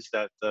issues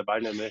that the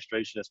Biden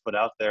administration has put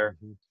out there,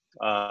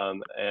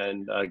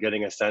 and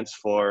getting a sense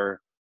for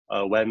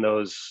when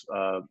those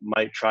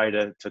might try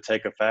to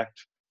take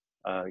effect.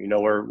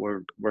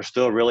 We're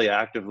still really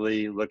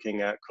actively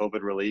looking at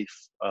COVID relief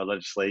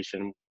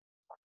legislation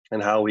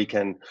and how we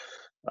can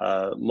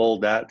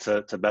mold that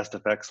to best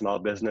affect small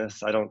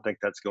business. I don't think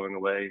that's going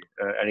away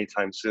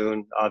anytime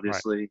soon.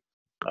 Obviously,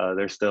 right.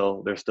 There's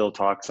still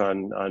talks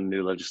on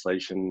new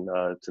legislation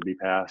to be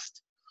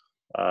passed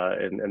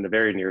in the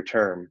very near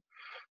term.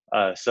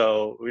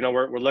 So,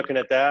 we're looking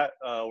at that.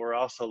 We're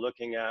also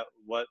looking at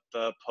what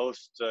the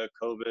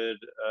post-COVID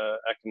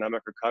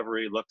economic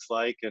recovery looks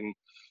like, and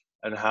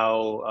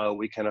how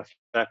we can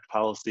affect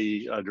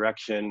policy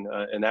direction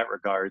in that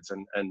regards,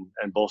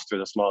 and bolster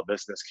the small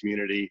business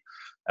community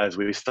as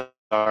we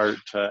start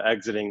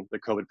exiting the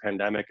COVID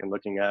pandemic and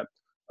looking at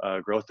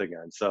growth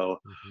again. So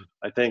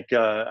I think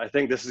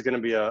this is going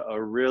to be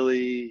a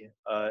really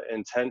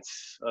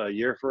intense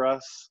year for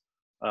us.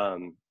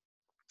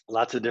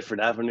 Lots of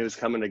different avenues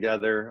coming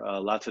together,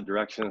 lots of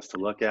directions to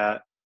look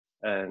at,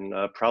 and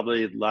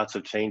probably lots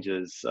of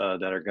changes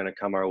that are going to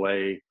come our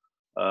way,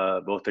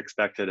 both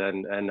expected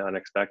and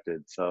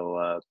unexpected.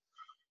 So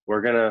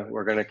we're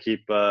gonna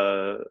keep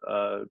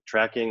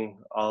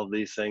tracking all of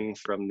these things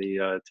from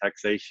the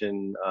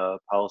taxation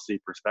policy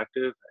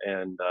perspective,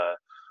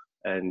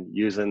 and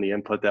using the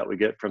input that we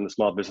get from the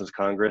Small Business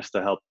Congress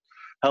to help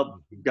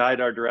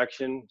guide our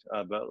direction.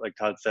 But like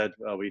Todd said,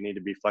 we need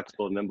to be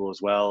flexible and nimble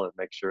as well, and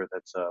make sure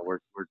that we're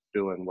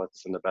doing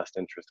what's in the best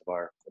interest of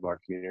our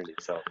community.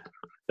 So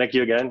thank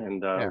you again,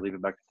 and I'll leave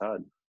it back to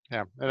Todd.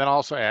 Yeah, and then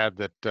also add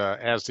that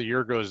as the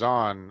year goes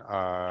on,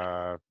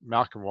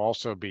 Malcolm will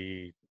also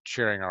be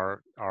chairing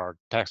our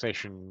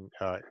taxation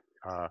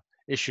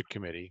issue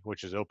committee,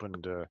 which is open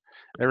to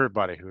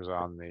everybody who's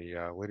on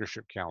the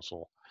leadership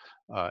council,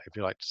 if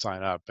you'd like to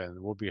sign up.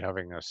 And we'll be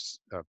having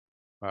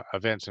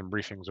events and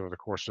briefings over the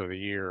course of the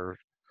year,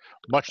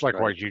 much like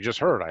what you just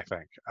heard, I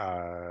think,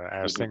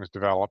 as things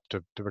develop,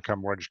 to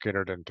become more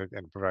educated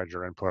and provide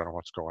your input on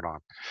what's going on.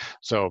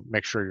 So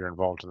make sure you're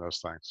involved in those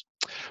things.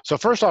 So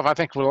first off, I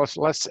think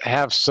let's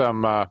have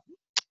some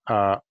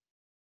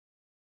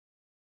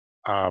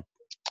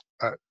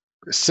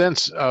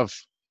sense of,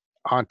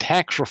 on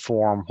tax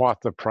reform, what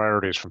the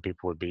priorities from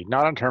people would be,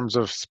 not in terms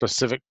of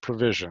specific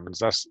provisions.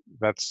 That's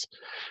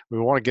we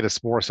want to get a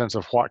more sense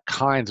of what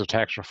kinds of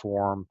tax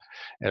reform,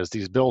 as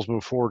these bills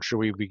move forward, should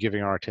we be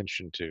giving our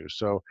attention to.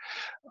 So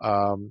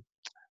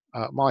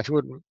Molly, if you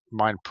wouldn't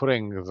mind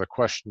putting the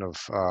question of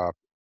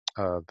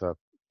the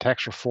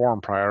tax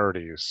reform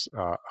priorities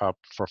up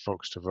for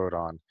folks to vote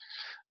on.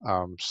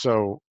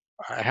 So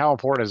how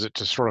important is it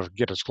to sort of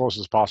get as close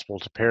as possible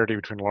to parity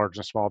between large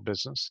and small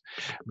business,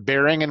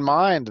 bearing in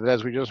mind that,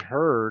 as we just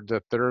heard,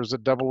 that there's a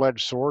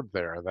double-edged sword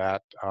there,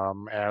 that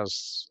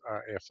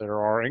if there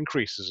are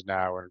increases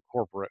now in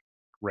corporate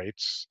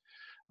rates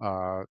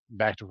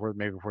back to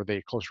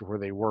closer to where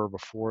they were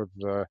before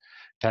the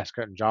Tax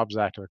Cut and Jobs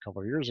Act a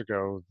couple of years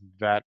ago,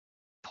 that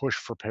push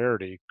for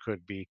parity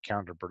could be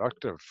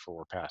counterproductive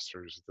for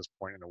pass-throughs at this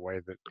point, in a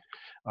way that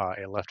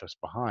it left us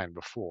behind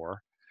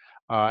before.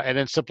 And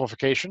then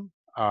simplification,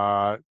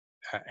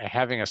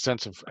 having a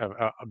sense of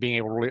being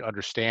able to really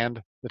understand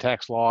the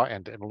tax law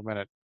and to implement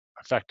it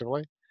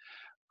effectively.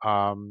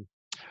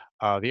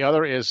 The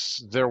other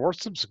is, there were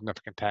some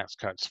significant tax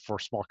cuts for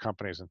small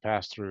companies and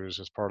pass-throughs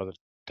as part of the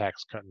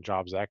Tax Cut and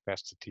Jobs Act.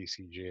 That's the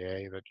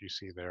TCJA that you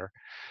see there.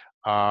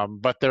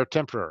 But they're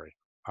temporary,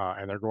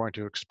 and they're going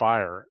to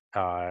expire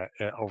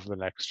over the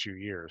next few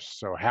years.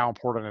 So how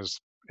important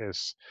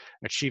is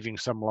achieving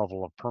some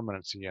level of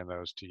permanency in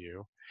those to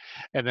you?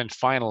 And then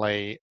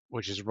finally,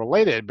 which is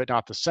related but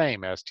not the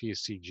same as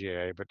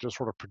TCJA, but just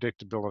sort of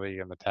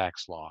predictability in the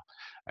tax law.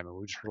 I mean,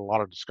 we just heard a lot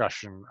of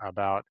discussion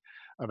about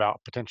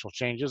potential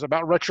changes,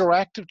 about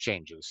retroactive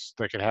changes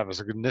that could have a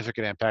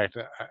significant impact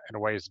in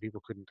ways that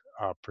people couldn't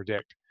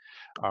predict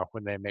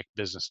when they make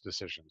business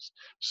decisions.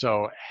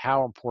 So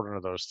how important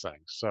are those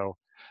things? So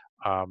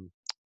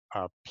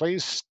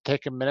please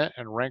take a minute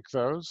and rank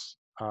those,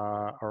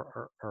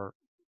 or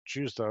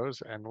choose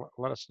those, and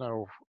let us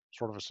know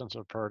sort of a sense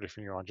of priority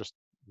for you on just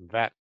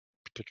that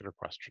particular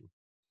question.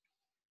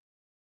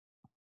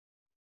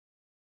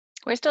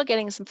 We're still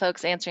getting some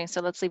folks answering, so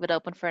let's leave it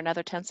open for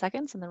another 10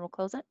 seconds and then we'll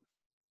close it.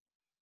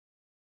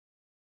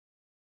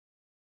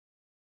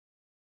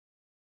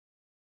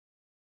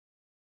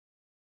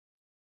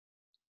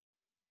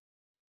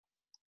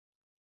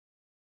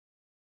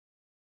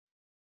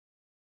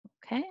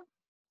 Okay.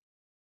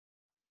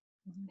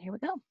 Here we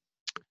go.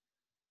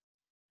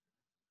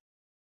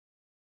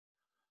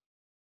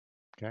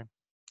 Okay.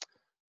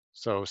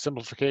 So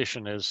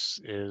simplification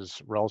is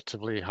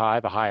relatively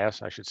high, the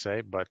highest, I should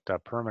say, but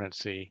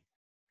permanency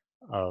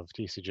of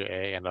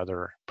TCJA and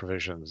other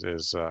provisions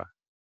is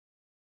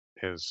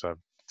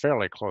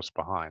fairly close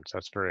behind. So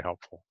that's very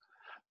helpful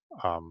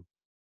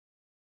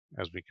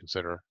as we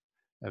consider.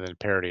 And then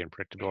parity and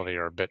predictability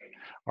are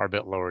a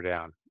bit lower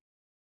down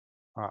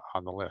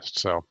on the list.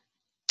 So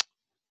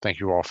thank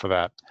you all for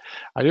that.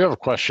 I do have a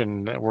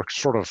question that we're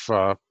sort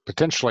of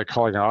potentially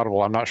calling an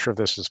audible. I'm not sure if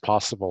this is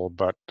possible,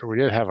 but we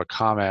did have a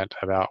comment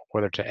about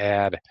whether to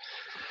add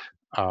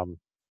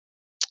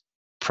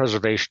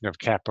preservation of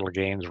capital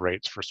gains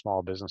rates for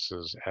small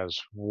businesses as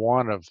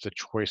one of the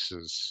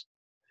choices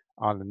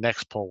on the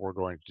next poll we're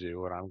going to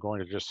do. And I'm going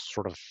to just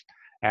sort of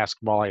ask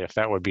Molly if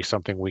that would be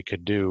something we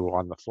could do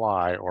on the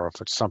fly, or if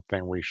it's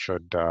something we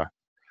should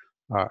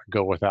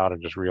go without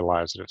and just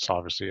realize that it's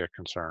obviously a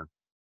concern.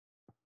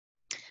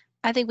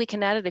 I think we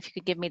can add it if you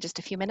could give me just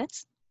a few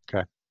minutes.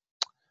 Okay.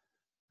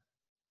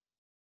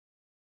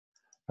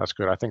 That's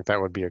good. I think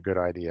that would be a good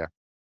idea.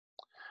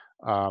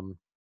 I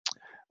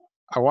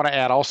want to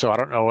add also, I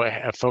don't know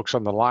if folks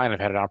on the line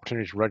have had an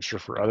opportunity to register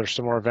for other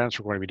similar events.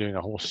 We're going to be doing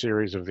a whole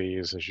series of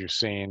these, as you've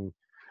seen.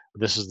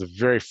 This is the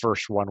very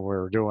first one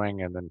we're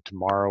doing, and then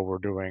tomorrow we're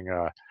doing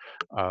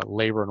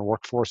labor and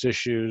workforce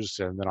issues,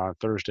 and then on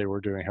Thursday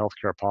we're doing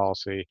healthcare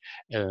policy,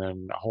 and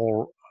then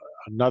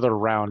another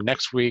round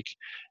next week.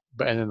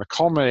 And then the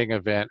culminating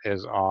event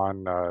is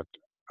on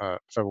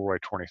February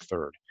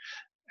 23rd.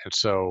 And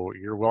so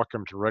you're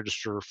welcome to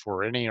register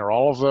for any or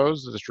all of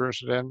those that you're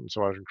interested in.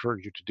 So I would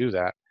encourage you to do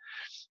that.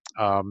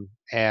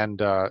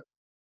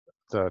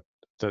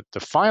 The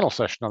final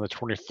session on the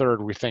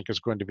 23rd, we think, is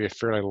going to be a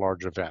fairly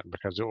large event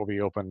because it will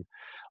be open,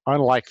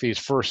 unlike these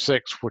first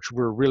 6, which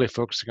we're really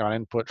focusing on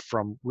input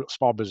from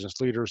small business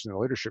leaders and the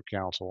Leadership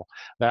Council.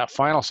 That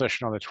final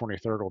session on the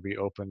 23rd will be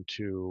open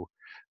to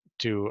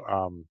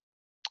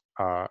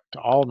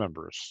all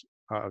members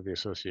of the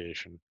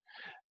association,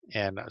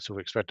 and so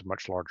we expect a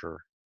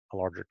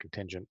larger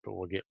contingent, but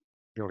we'll be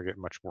able to get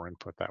much more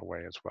input that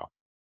way as well.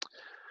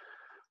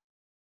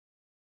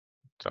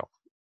 So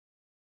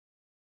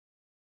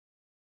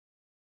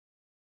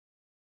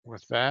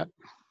with that,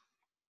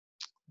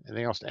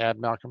 anything else to add,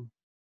 Malcolm?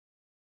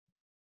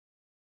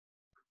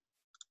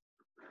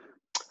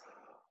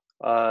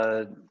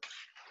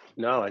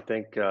 No, I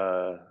think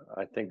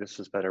this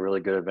has been a really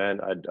good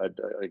event. I'd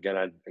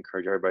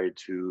encourage everybody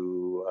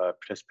to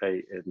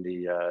participate in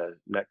the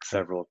next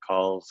several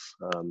calls.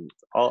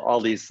 All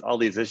these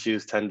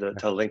issues tend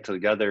to link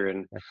together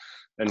in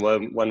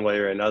one way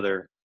or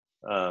another.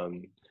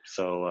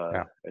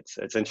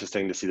 It's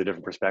interesting to see the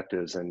different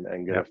perspectives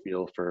and get a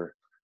feel for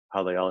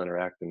how they all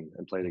interact and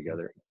play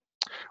together.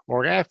 Well,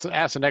 we're going to have to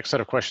ask the next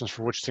set of questions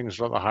for which things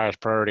are the highest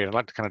priority. I'd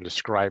like to kind of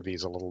describe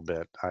these a little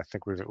bit. I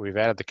think we've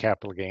added the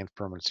capital gains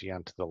permanency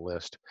onto the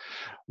list.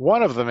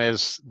 One of them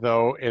is,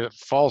 though, it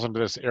falls into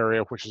this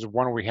area, which is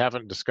one we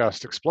haven't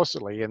discussed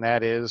explicitly, and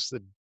that is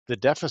the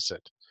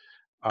deficit.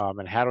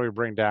 And how do we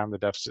bring down the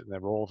deficit and the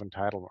role of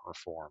entitlement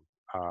reform?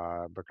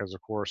 Because,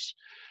 of course,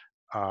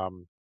 while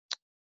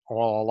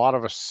a lot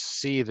of us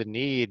see the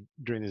need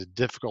during these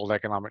difficult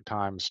economic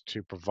times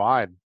to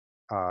provide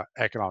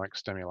economic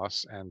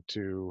stimulus and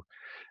to,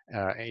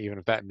 even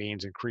if that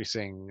means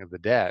increasing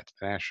the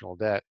national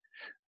debt,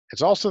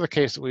 it's also the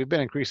case that we've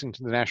been increasing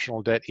the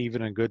national debt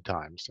even in good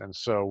times. And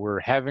so we're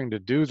having to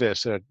do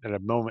this at a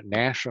moment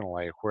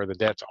nationally where the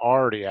debt's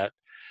already at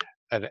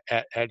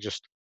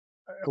just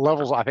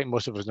levels I think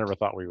most of us never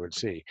thought we would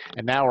see.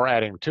 And now we're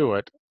adding to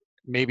it,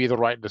 maybe the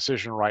right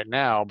decision right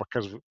now,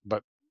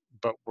 but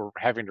we're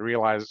having to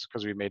realize it's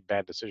because we made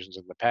bad decisions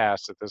in the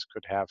past that this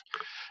could have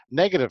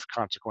negative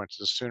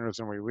consequences sooner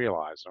than we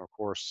realize. And of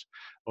course,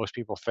 most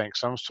people think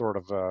some sort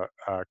of a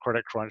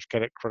credit crunch,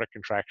 credit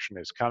contraction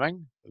is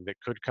coming. That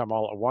could come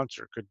all at once,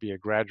 or it could be a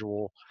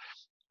gradual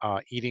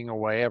eating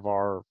away of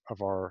our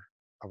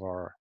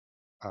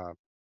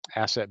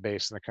asset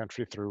base in the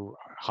country through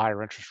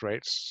higher interest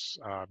rates.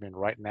 I mean,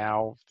 right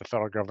now, the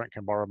federal government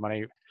can borrow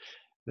money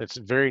that's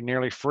very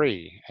nearly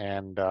free.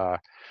 And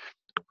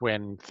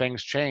when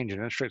things change and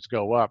interest rates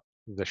go up,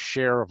 the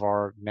share of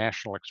our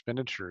national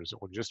expenditures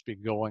that will just be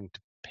going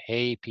to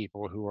pay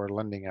people who are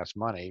lending us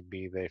money,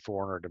 be they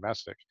foreign or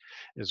domestic,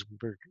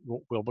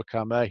 will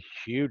become a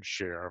huge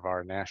share of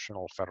our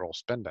national federal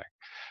spending.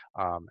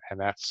 And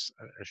that's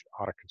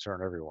ought to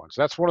concern everyone.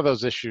 So that's one of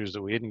those issues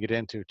that we didn't get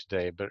into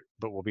today, but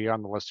will be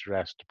on the list you're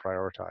asked to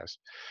prioritize.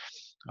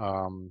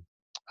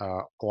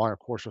 Along, of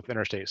course, with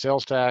interstate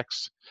sales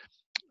tax.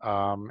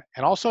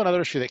 And also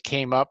another issue that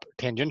came up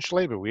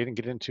tangentially, but we didn't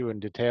get into in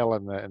detail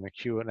in the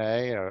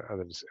Q&A or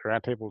the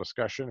roundtable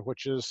discussion,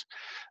 which is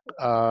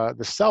the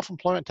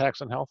self-employment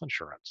tax on health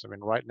insurance. I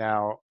mean, right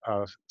now,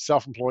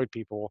 self-employed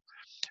people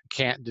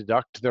can't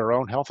deduct their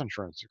own health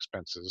insurance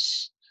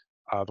expenses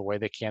the way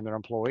they can their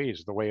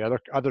employees, the way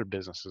other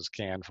businesses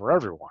can for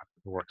everyone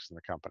who works in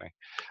the company.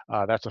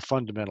 That's a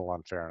fundamental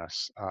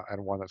unfairness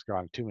and one that's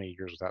gone too many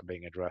years without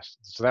being addressed.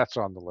 So that's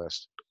on the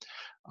list.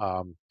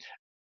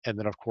 And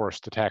then, of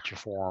course, the tax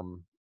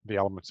reform, the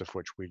elements of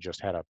which we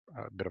just had a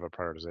bit of a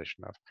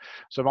prioritization of.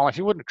 So, Molly, if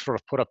you wouldn't sort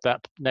of put up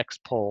that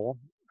next poll,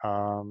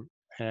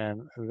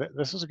 and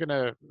this is going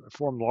to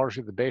form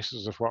largely the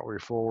basis of what we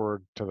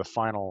forward to the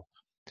final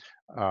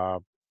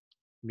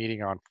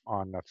meeting on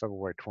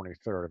February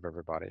 23rd of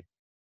everybody.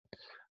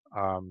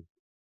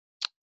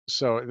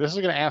 So this is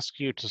going to ask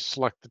you to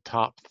select the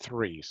top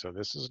 3. So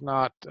this is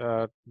not,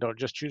 don't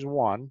just choose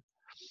one.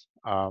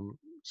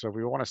 So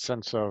we want a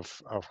sense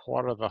of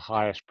what are the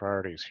highest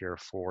priorities here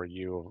for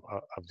you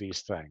of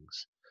these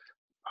things.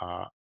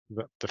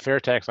 The fair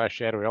tax I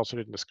shared, we also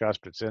didn't discuss,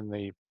 but it's in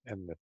the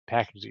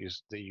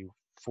package that you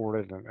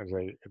forwarded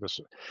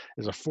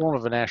as a form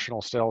of a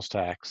national sales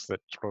tax that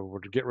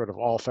would get rid of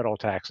all federal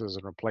taxes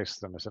and replace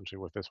them essentially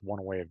with this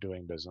one way of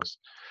doing business.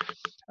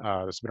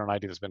 That's been an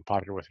idea that's been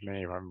popular with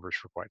many of our members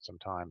for quite some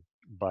time,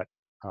 but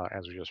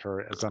as we just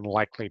heard, it's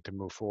unlikely to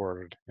move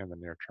forward in the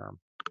near term.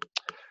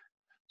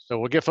 So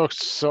we'll give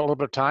folks a little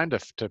bit of time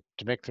to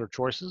make their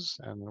choices,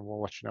 and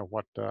we'll let you know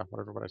what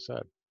everybody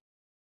said.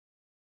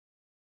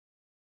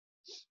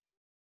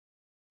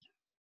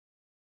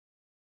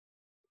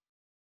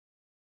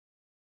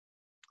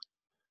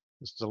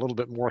 It's a little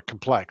bit more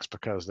complex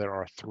because there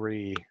are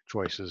 3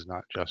 choices,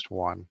 not just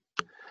one,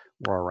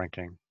 or a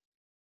ranking.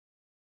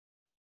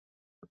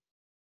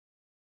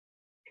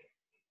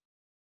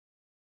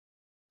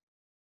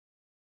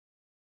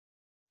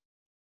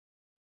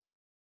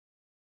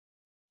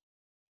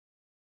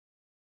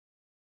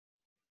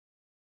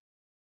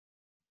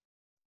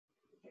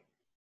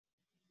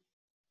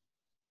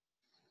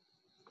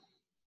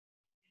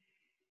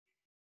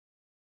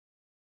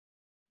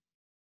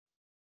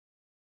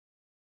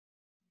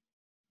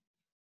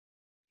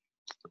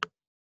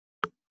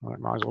 All right,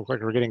 might as well look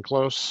like we're getting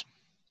close.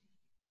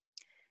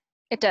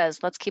 It does.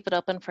 Let's keep it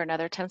open for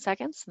another 10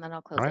 seconds and then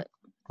I'll close All right. it.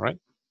 All right.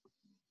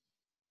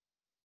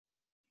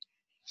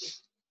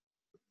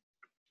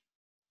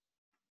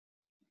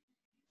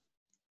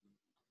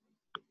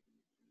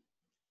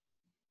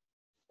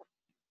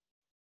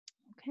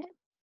 Okay.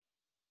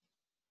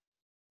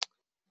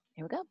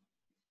 Here we go.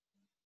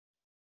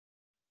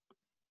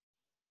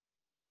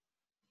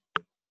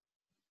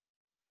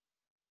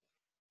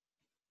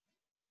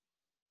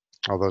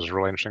 Oh, those are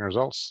really interesting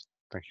results.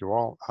 Thank you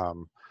all.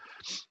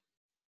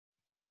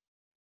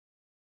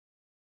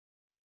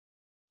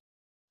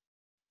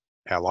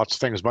 Yeah, lots of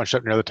things bunched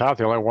up near the top.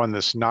 The only one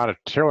that's not a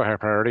terribly high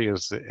priority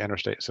is the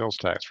interstate sales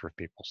tax for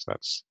people. So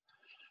that's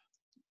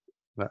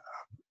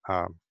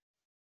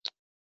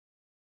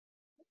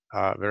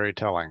very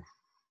telling.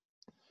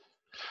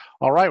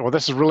 All right. Well,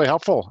 this is really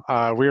helpful.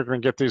 We are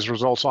going to get these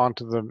results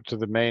onto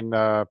the main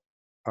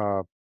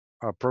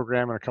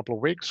program in a couple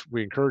of weeks.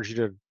 We encourage you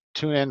to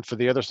tune in for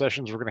the other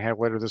sessions we're going to have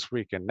later this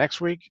week and next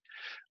week.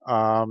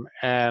 And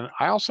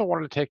I also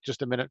wanted to take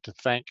just a minute to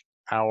thank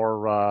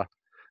our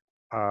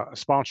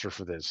sponsor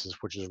for this,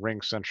 which is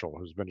Ring Central,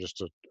 who's been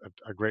just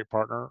a great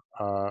partner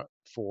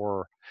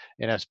for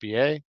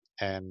NSBA,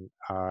 and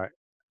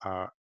they're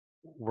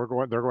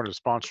going to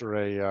sponsor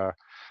a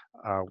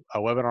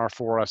webinar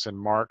for us in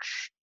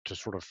March to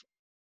sort of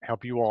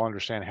help you all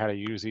understand how to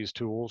use these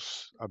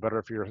tools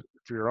better for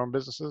your own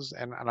businesses.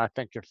 And I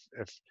think if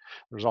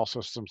there's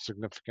also some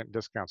significant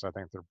discounts, I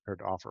think they're prepared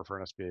to offer for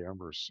NSBA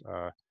members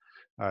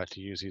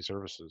to use these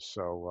services.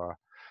 So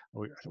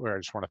I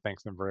just want to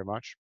thank them very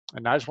much.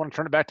 And I just want to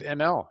turn it back to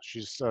ML.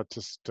 She's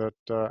to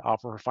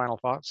offer her final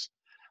thoughts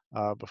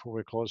before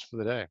we close for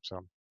the day.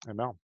 So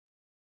ML.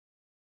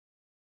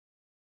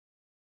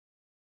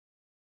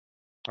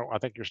 Oh, I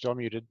think you're still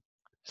muted.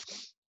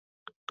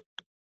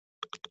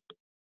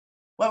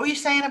 What were you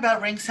saying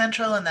about Ring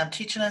Central and them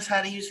teaching us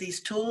how to use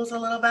these tools a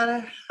little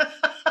better?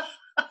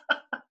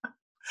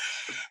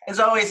 As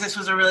always, this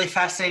was a really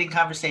fascinating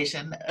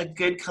conversation, a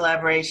good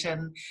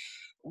collaboration,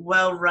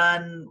 well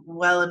run,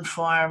 well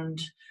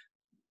informed,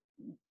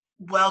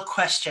 well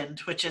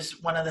questioned, which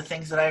is one of the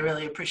things that I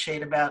really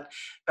appreciate about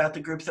the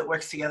group that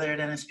works together at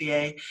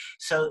NSBA.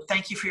 So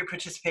thank you for your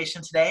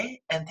participation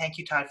today, and thank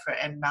you, Todd,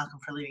 and Malcolm,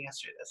 for leading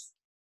us through this.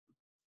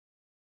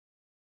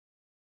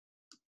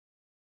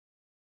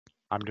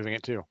 I'm doing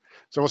it too.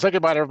 So we'll say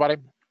goodbye to everybody.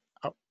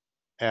 Oh,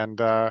 and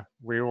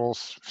we will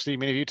see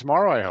many of you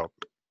tomorrow, I hope.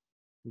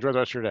 Enjoy the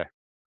rest of your day.